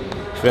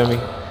feel me?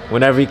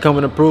 Whenever he come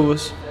and approve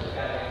us,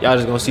 y'all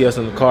just gonna see us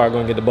in the car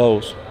gonna get the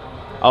bowls.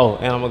 Oh,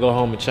 and I'm gonna go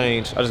home and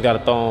change. I just gotta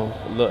throw on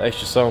a little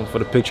extra something for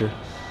the picture.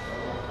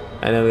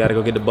 And then we gotta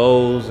go get the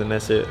bowls and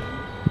that's it.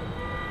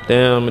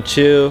 Then I'm gonna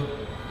chill,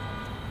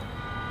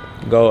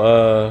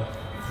 go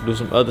do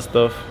some other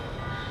stuff,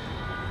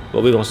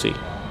 but we gonna see.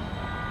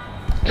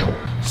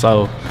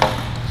 So,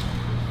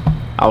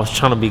 I was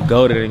trying to be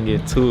goated and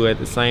get 2 at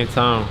the same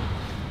time,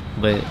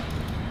 but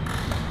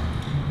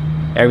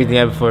everything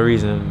happened for a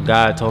reason.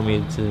 God told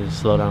me to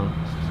slow down.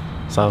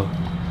 So,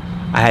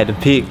 I had to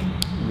pick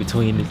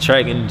between the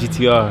track and the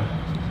GTR.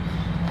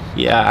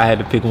 Yeah, I had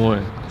to pick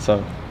one,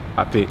 so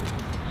I picked.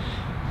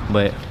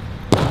 But,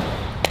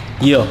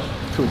 yeah.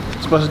 Cool.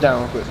 Let's bust it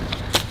down real quick.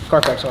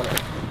 Carfax on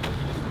it.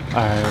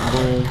 Alright,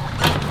 boom.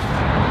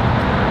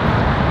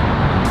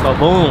 So,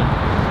 boom.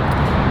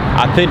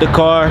 I picked the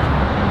car.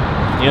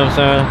 You know what I'm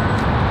saying?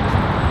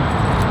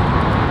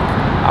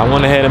 I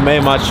went ahead and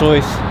made my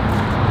choice.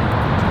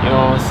 You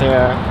know what I'm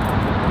saying?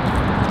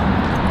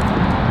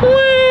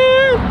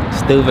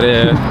 Stupid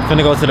ass.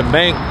 Finna go to the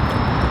bank.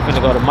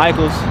 Finna go to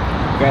Michael's.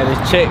 Grab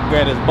this check,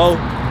 grab this boat.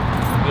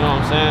 You know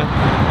what I'm saying?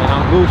 And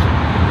I'm Gucci.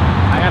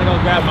 I gotta go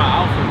grab my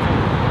outfit too.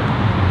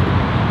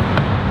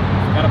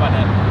 What about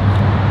that?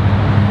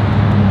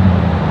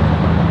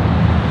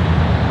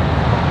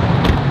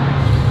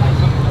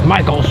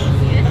 Michaels.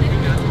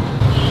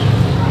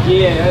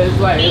 Yeah, it's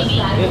like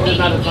it's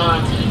not a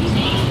time.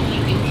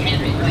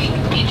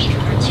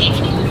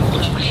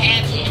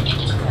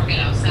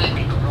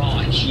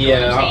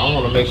 Yeah, I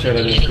want to make sure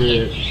that it's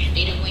good.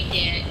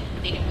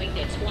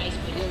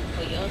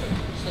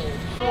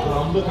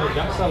 I'm looking at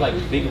y'all sell like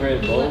big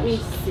red Let me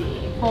bowls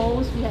see.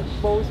 Bowls, we have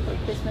bowls for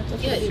Christmas.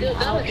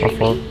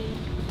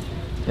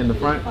 in the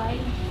front.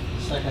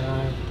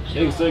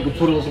 Yeah, so you can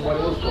put it on somebody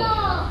else's phone.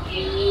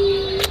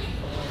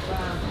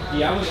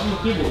 Yeah, I'm gonna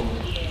keep it.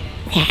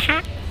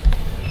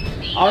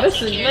 Oh,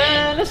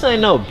 this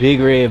ain't no big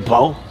red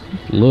bow.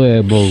 Little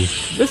ass bowl.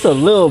 This a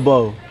little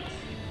bow.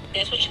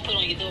 That's what you put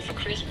on your door for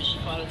Christmas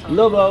all the time.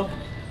 Little bow.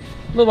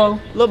 Little bow.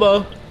 Little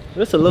bow.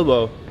 This a little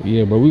bow.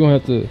 Yeah, bro, we gonna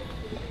have to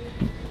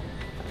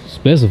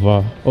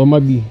specify. Or it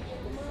might be.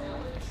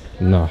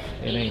 Nah.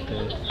 It ain't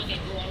good.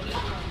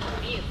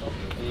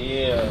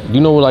 Yeah. Do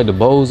you know what like the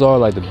bows are?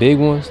 Like the big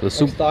ones? The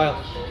super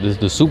Style.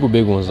 the super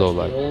big ones though,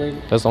 like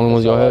that's the only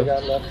ones y'all have?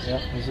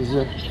 Yeah, this is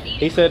it.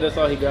 He said that's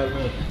all he got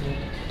left.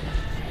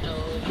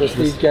 Just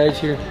these guys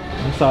here.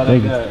 That's all they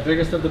got.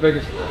 Biggest of the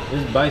biggest.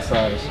 This is bite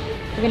size.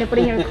 We're gonna put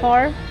it in your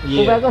car.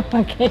 Yeah.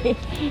 Welcome. Okay.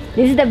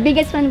 This is the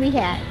biggest one we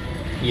had.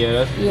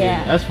 Yeah,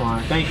 Yeah. That's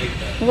fine. Thank you.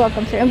 You're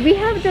welcome, sir. And we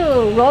have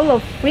the roll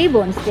of free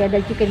bones there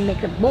that you can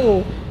make a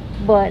bowl,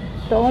 but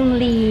the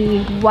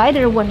only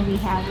wider one we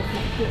have is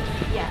like this.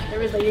 Yeah,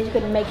 there is a you're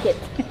gonna make it.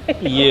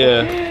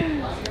 Yeah.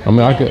 I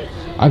mean I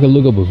could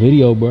look up a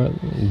video, bro.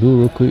 Do it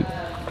real quick.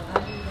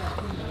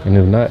 And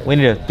if not, We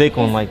need a thick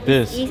one like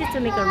this. Easy to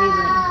make a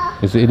ribbon.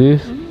 it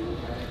is?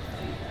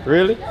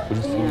 Really? Would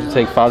you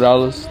take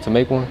 $5 to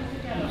make one?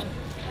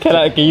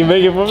 Can you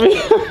make it for me?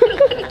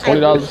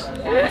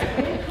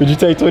 $20? Would you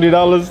take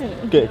 $20?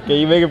 Can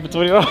you make it for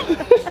 $20?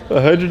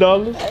 $100?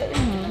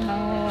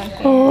 No, I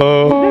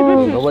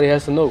can't. Nobody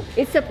has to know.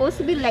 It's supposed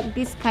to be like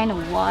this kind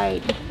of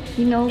wide,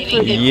 you know.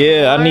 For the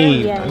Yeah, I car.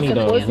 need Yeah, a it's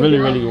supposed to really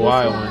be like really this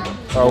wide one.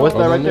 Oh, what's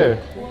that right there?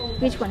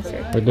 Which one,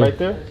 sir? Right there. Right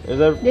there? Is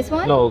that This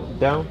one? No,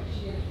 down.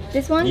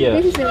 This one? Yeah.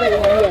 This is the right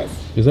one, yes.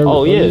 Is that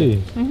Oh, yeah.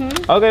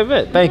 Okay,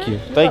 bet. Thank you.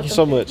 Thank you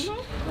so much.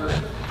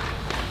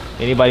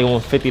 Anybody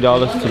want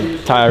 $50 to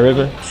tie a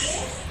ribbon?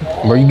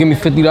 Bro, you give me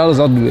 $50,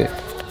 I'll do that.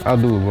 I'll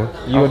do it, bro.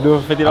 You gonna do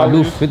it for $50? I'll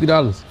do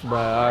 $50. But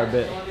I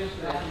bet.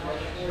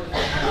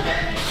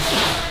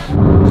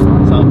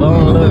 So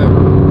boom, look.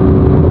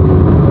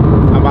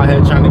 I'm out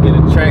here trying to get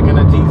a track in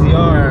a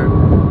GZR,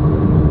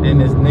 and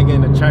this nigga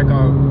in the track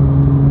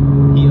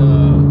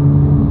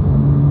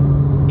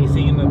he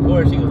seen the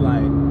Porsche. He was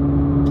like,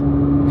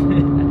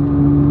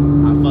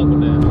 I fuck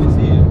with that. Let me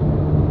see it.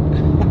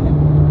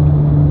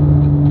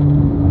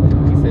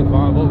 He said 5-0.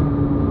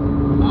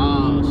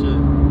 Oh shit.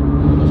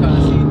 I'm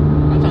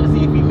trying to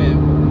see if he meant.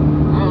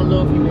 I don't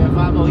know if he meant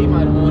 5-0. He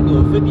might have wanted to do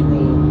a 50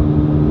 roll.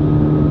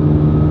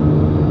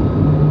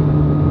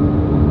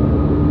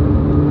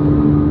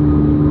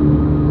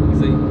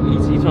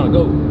 He's trying to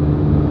go.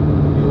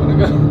 You wanna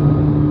go?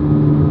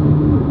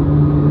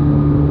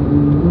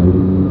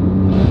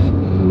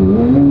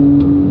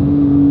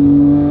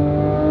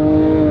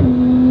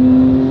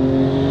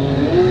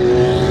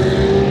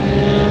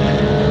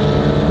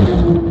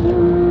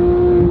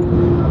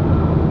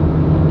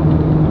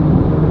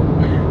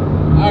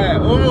 Alright,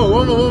 one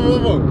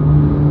more.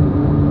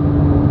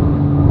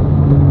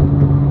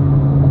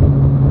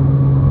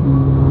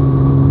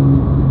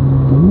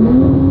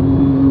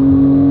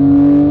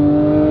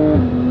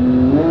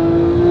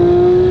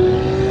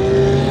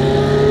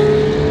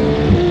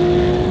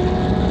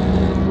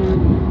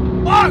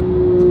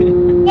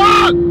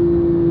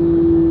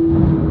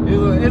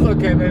 It's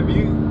okay, baby.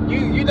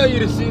 You know you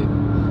the shit.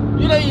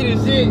 You know you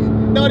the shit.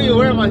 Don't even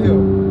worry about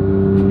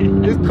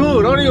him. It's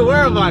cool. Don't even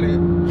worry about it.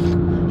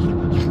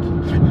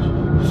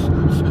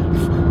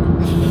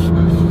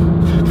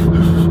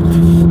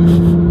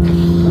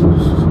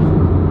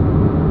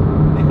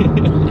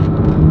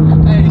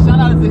 Hey, shout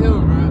out to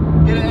him, bro.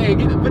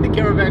 Put the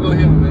camera back on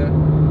him, man.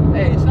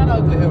 Hey, shout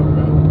out to him,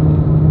 bro.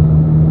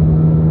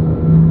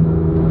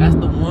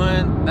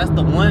 That's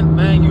the one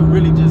thing you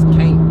really just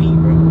can't beat,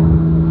 bro.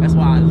 That's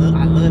why I love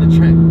the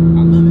track.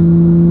 I love it.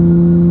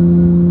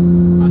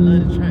 I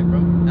love the track, bro.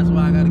 That's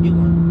why I gotta get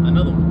one.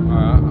 Another one.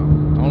 Alright,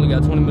 I only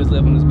got 20 minutes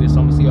left on this bitch, so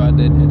I'm gonna see you at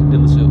the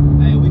dealership.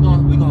 Hey, we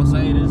gonna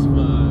say this for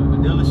the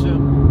dealership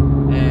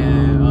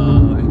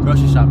and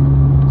grocery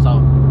shopping. So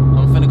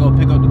I'm finna go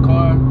pick up the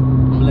car.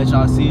 I'm gonna let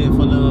y'all see it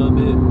for a little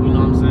bit, you know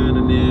what I'm saying,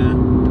 and then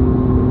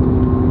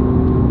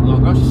we're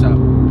gonna grocery shop.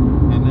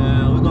 And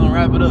then we're gonna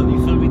wrap it up, you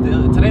feel me?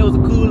 Today was a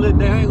cool little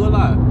day, I ain't gonna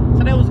lie.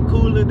 Today was a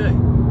cool little day.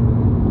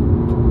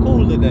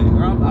 Cool little day, I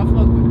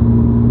fuck with it.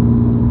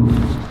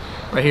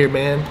 Right here,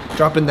 man.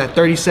 Dropping that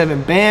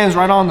 37 bands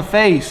right on the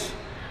face.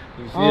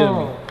 You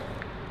feel me?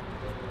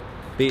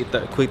 Big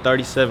quick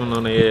 37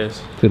 on the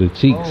ass. To the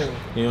cheeks.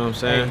 You know what I'm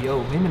saying? Hey,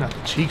 yo, maybe not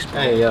the cheeks,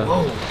 bro. Hey, yo.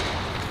 Whoa.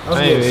 That's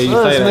Hey, good man, you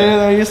sus, say that.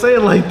 man. You say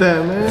it like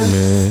that, man.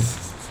 Man,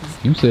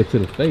 you said to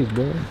the face,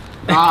 bro.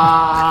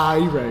 Ah,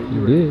 you right. You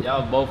right. Good.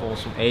 Y'all both on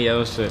some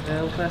AO shit.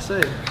 Man, what can I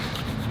say? All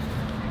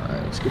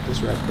right, let's get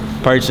this wrapped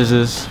up.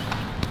 Purchases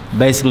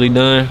basically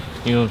done.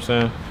 You know what I'm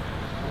saying?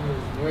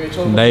 You already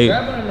told them to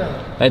grab it or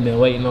no? They been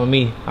waiting on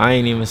me. I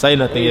ain't even say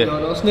nothing There you yet. go.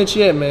 Don't snitch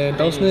yet, man.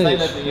 Don't snitch.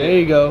 There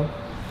you go.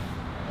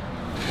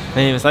 I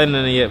ain't even say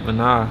nothing yet, but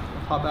nah.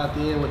 Pop out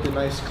the end with the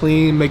nice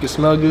clean, make it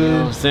smell good. You know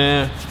what I'm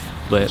saying?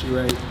 But You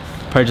right.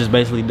 purchase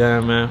basically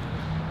done, man.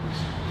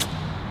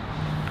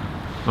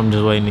 I'm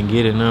just waiting to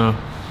get it now.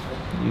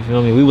 You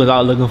feel me? We was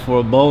out looking for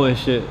a bow and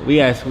shit. We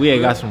had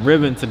got some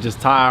ribbon to just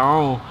tie our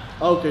own.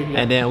 Okay, yeah.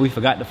 And then we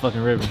forgot the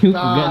fucking ribbon.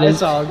 Nah,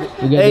 it's all good.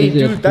 Hey,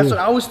 dude, that's what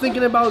I was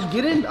thinking about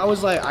getting. I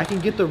was like, I can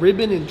get the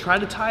ribbon and try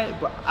to tie it,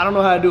 but I don't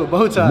know how to do a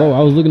bow tie. Bro,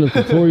 I was looking at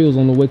tutorials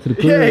on the way to the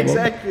crib. Yeah,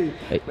 exactly.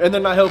 Hey. And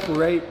they're not helpful,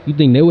 right? You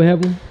think they would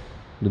have one?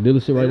 The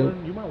dealership right there?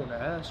 You might want to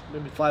ask.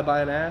 Maybe fly by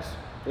and ask.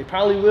 They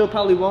probably will,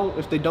 probably won't.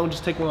 If they don't,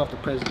 just take one off the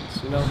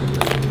presidents, you know?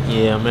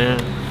 Yeah,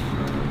 man.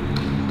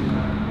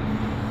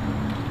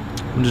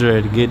 I'm just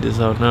ready to get this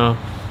out now.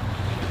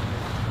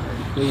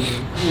 You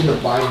need the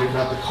binder,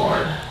 not the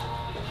card.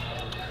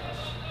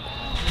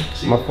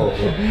 My fault,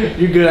 bro.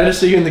 You're good. I just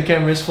see you in the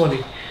camera. It's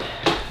funny.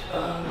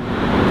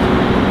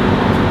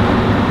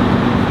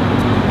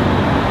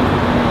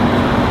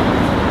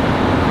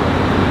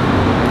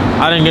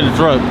 I didn't get the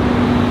truck,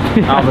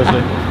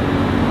 obviously.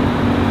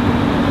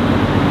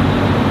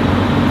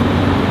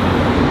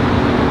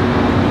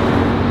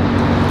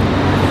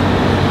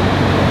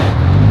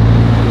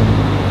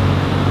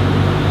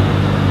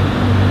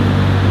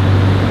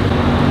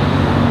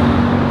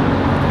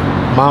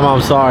 Mom,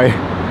 I'm sorry.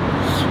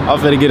 I'm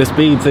finna get a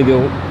speed ticket.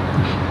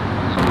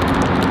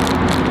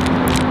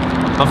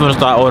 I'm finna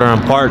start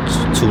ordering parts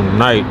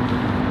tonight.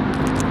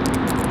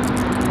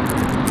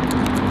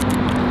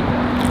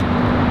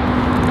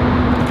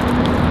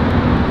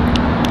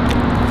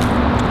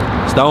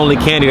 It's the only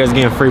candy that's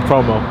getting free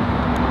promo.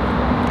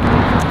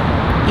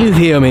 You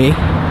feel me?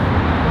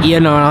 You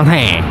know what I'm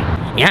saying?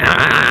 Yeah.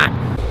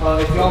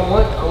 If y'all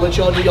want, I'll let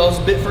y'all do y'all's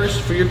bit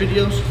first for your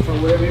videos, for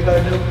whatever you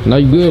gotta do. No,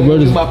 you good, bro.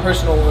 Do Just my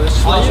personal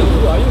list. Are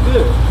you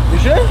good? You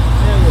sure?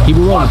 keep it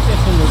rolling.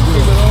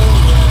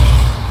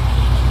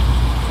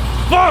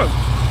 Fuck!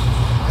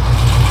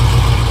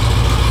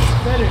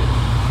 Better.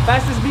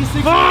 Fastest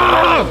B6.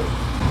 Fuck!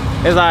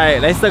 It's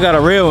like they still got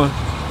a real one.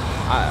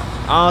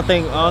 I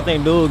don't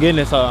think dude getting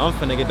it, so I'm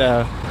finna get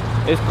that.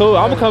 It's cool.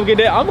 I'm gonna come get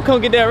that. I'm gonna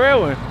come get that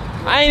real one.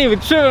 I ain't even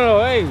tripping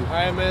though. Hey. All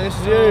right, man. This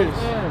is yours.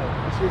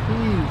 It's your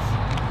keys.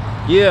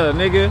 Yeah,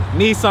 nigga.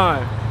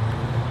 Nissan.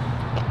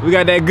 We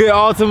got that good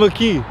Ultima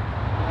key.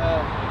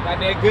 Got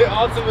that good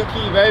Ultima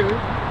key, baby.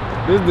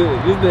 This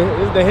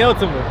the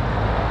Ultima.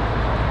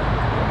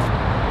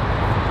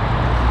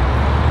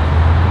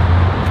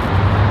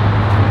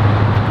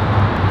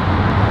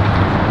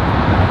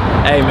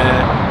 Hey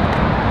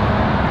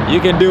man,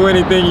 you can do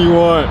anything you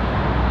want.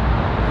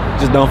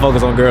 Just don't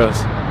focus on girls.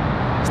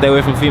 Stay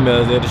away from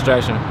females, they're a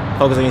distraction.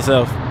 Focus on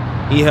yourself.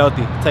 Eat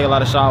healthy, take a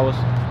lot of showers,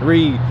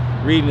 read.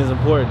 Reading is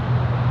important.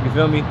 You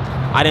feel me?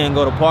 I didn't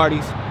go to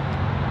parties.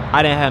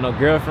 I didn't have no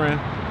girlfriend.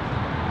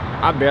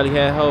 I barely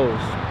had hoes.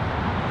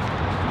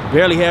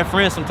 Barely had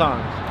friends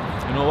sometimes.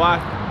 You know why?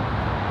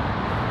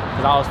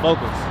 Because I was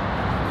focused.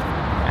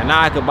 And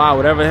now I could buy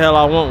whatever the hell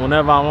I want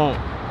whenever I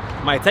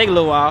want. Might take a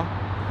little while,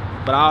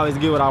 but I always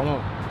get what I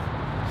want.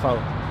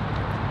 So,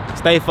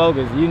 stay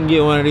focused. You can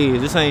get one of these.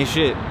 This ain't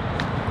shit.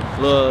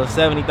 Little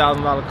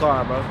 $70,000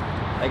 car, bro.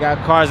 They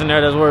got cars in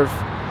there that's worth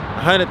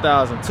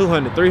 100,000,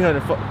 200,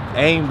 300.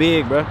 Aim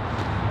big, bro.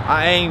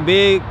 I aim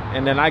big,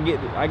 and then I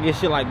get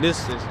shit like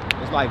this.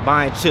 It's like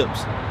buying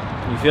chips.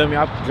 You feel me?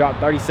 I dropped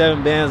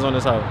 37 bands on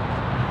this hoe.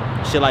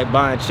 Shit like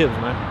buying chips,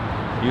 man.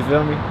 You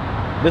feel me?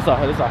 This a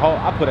whole.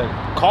 I put a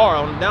car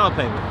on the down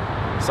payment.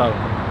 So,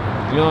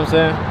 you know what I'm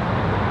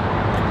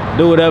saying?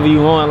 Do whatever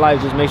you want in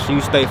life. Just make sure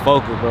you stay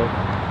focused, bro.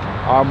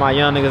 All my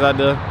young niggas out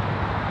there,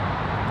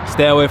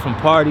 stay away from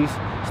parties.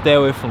 Stay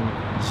away from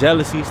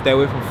jealousy. Stay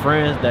away from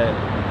friends that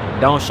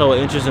don't show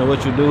interest in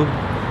what you do.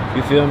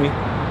 You feel me?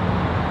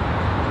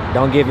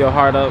 Don't give your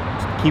heart up.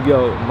 Keep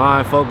your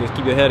mind focused.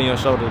 Keep your head on your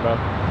shoulders, bro.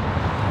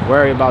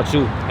 Worry about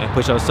you and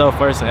put yourself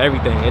first in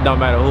everything. It don't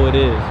matter who it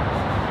is.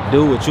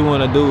 Do what you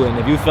want to do, and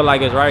if you feel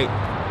like it's right,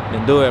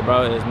 then do it,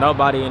 bro. There's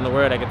nobody in the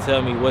world that can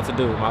tell me what to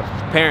do. My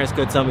parents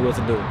could tell me what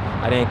to do.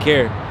 I didn't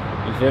care.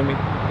 You feel me?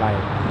 Like,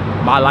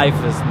 my life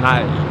is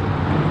not,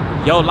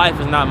 your life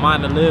is not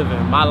mine to live,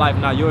 and my life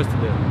not yours to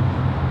live.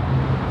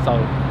 So,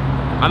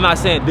 I'm not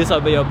saying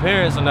disobey your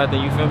parents or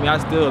nothing, you feel me? I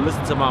still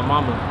listen to my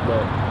mama,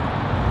 but,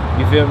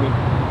 you feel me?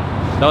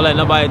 Don't let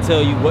nobody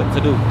tell you what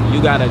to do.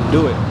 You gotta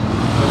do it.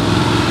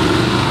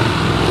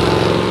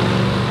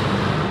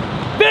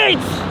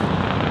 Bitch!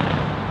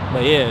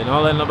 But yeah,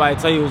 don't let nobody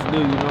tell you what to do,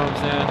 you know what I'm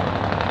saying?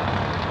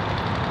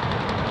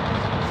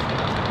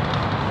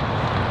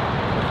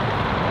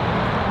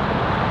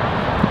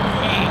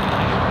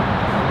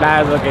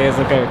 Nah, it's okay, it's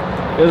okay.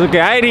 It's okay,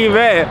 I ain't even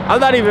mad. I'm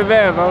not even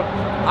mad, bro.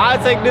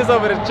 I'll take this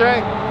over the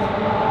track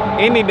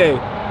any day,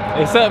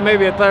 except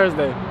maybe a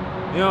Thursday.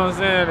 You know what I'm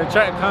saying? The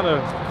track kind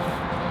of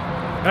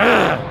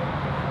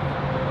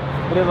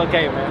But it's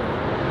okay, man.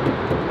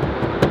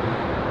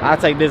 I'll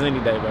take this any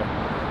day, bro.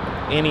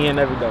 Any and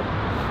every day.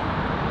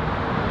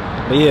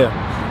 But yeah,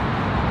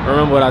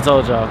 remember what I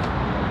told y'all.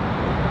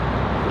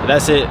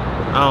 That's it.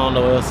 I don't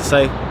know what else to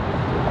say. You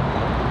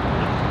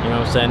know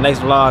what I'm saying? Next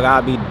vlog,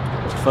 I'll be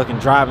fucking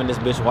driving this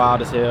bitch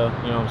wild as hell.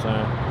 You know what I'm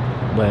saying?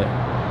 But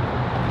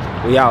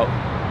we out.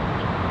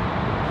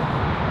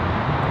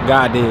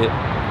 God did.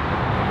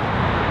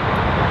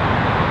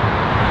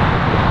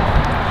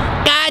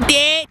 God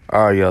did.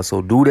 All right, y'all.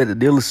 So dude at the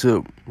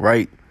dealership,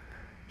 right?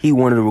 He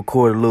wanted to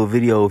record a little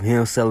video of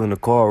him selling the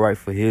car, right,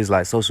 for his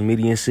like social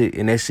media and shit,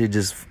 and that shit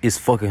just is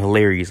fucking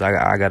hilarious. I'm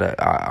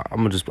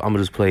gonna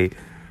just play it.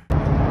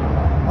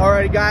 All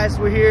right, guys,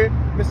 we're here.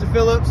 Mr.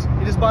 Phillips,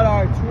 he just bought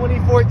our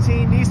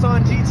 2014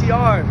 Nissan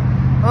GTR.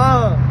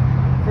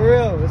 For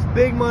real, it's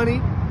big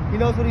money. He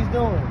knows what he's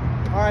doing.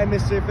 All right,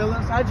 Mr.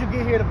 Phillips, how'd you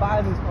get here to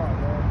buy this car,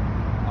 man?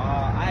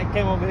 I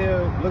came over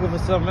here looking for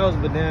something else,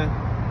 but then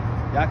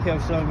y'all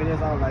kept showing me this.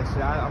 I was like, shit,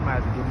 I'm gonna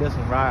have to get this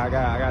one, right? I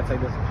gotta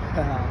take this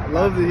one.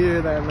 Love to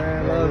hear that,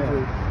 man. Love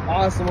to.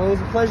 Awesome. Well, it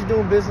was a pleasure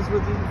doing business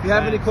with you. If you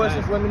have any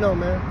questions, let me know,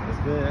 man. It's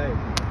good, hey.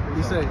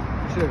 Be safe.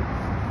 Sure.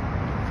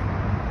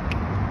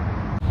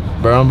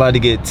 Bro, I'm about to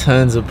get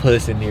tons of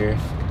puss in here.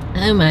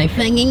 Oh my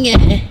fucking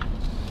god.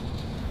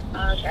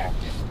 Okay.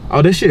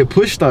 Oh, this shit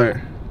push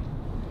start.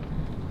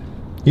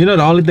 You know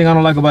the only thing I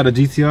don't like about a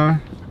GTR?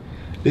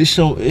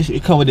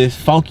 It come with this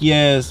funky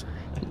ass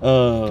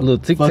little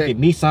fucking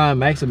Nissan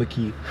Maxima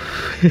key.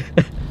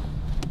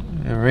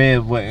 And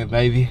red button,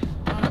 baby.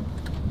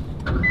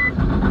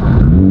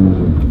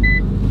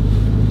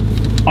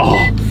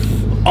 Oh.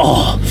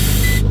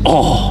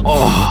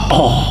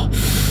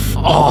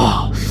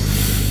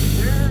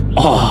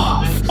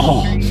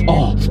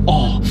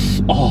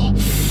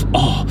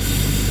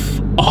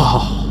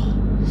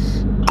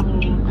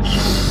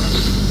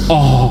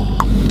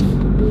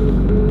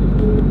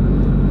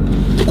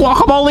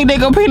 Guacamole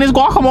nigga penis,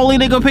 guacamole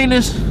nigga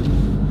penis.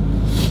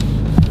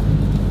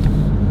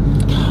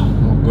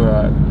 Oh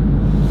god.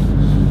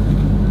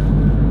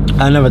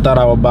 I never thought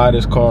I would buy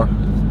this car.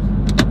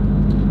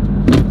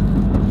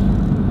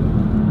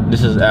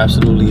 This is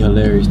absolutely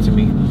hilarious to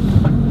me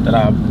that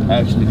I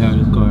actually have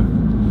this car.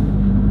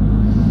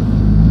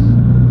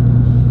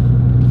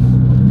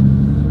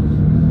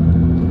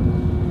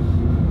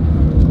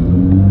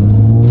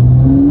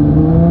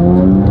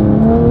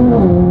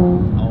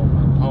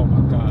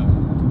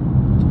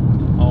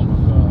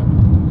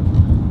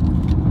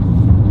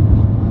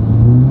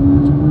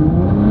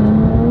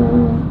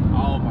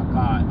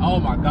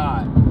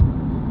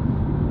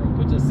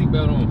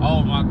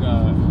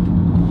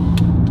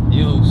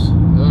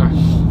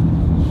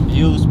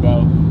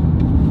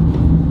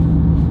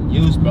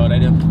 Bro, they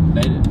done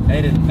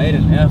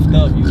effed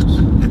up use.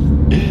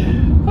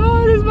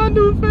 Oh, this is my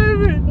new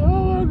favorite.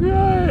 Oh my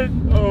god.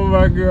 Oh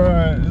my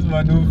god. This is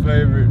my new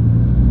favorite.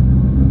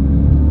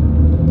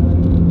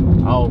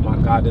 Oh my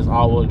god, this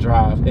all-wheel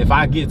drive. If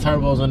I get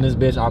turbos on this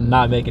bitch, I'm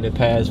not making it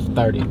past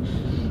 30.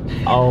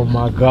 Oh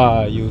my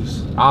god,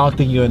 use. I don't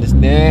think you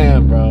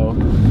understand, bro.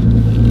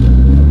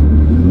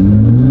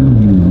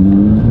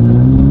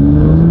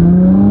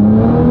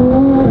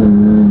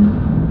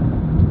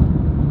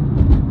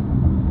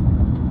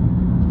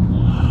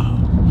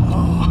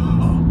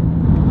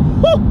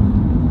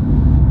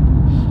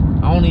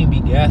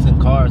 Gassing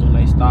cars when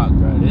they stock,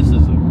 bro. This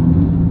is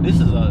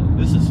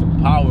some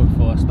power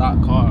for a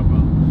stock car,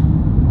 bro.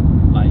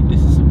 Like,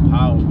 this is some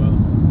power, bro.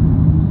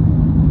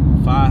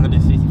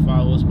 565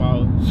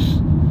 horsepower,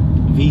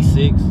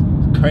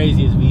 V6,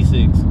 craziest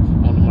V6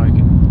 on the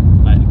market,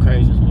 like the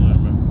craziest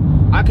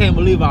one, bro. I can't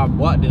believe I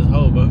bought this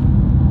hoe, bro.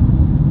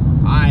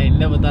 I ain't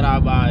never thought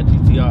I'd buy a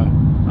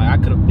GTR. Like, I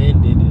could have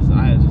been did this.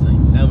 I just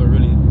ain't never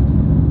really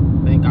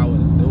think I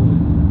would do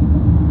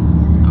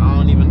it. I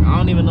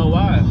don't even know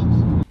why.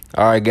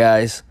 All right,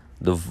 guys,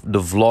 the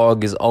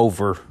vlog is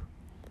over.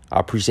 I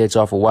appreciate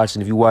y'all for watching.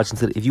 If you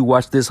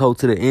watch this whole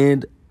to the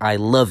end, I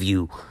love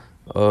you.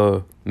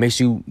 Make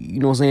sure you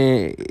know what I'm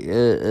saying.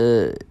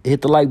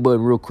 Hit the like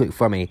button real quick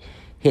for me.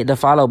 Hit the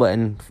follow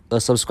button,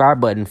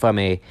 subscribe button for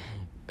me,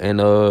 and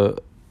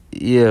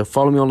yeah,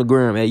 follow me on the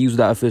gram at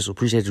use.official.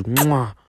 Appreciate you. Mwah.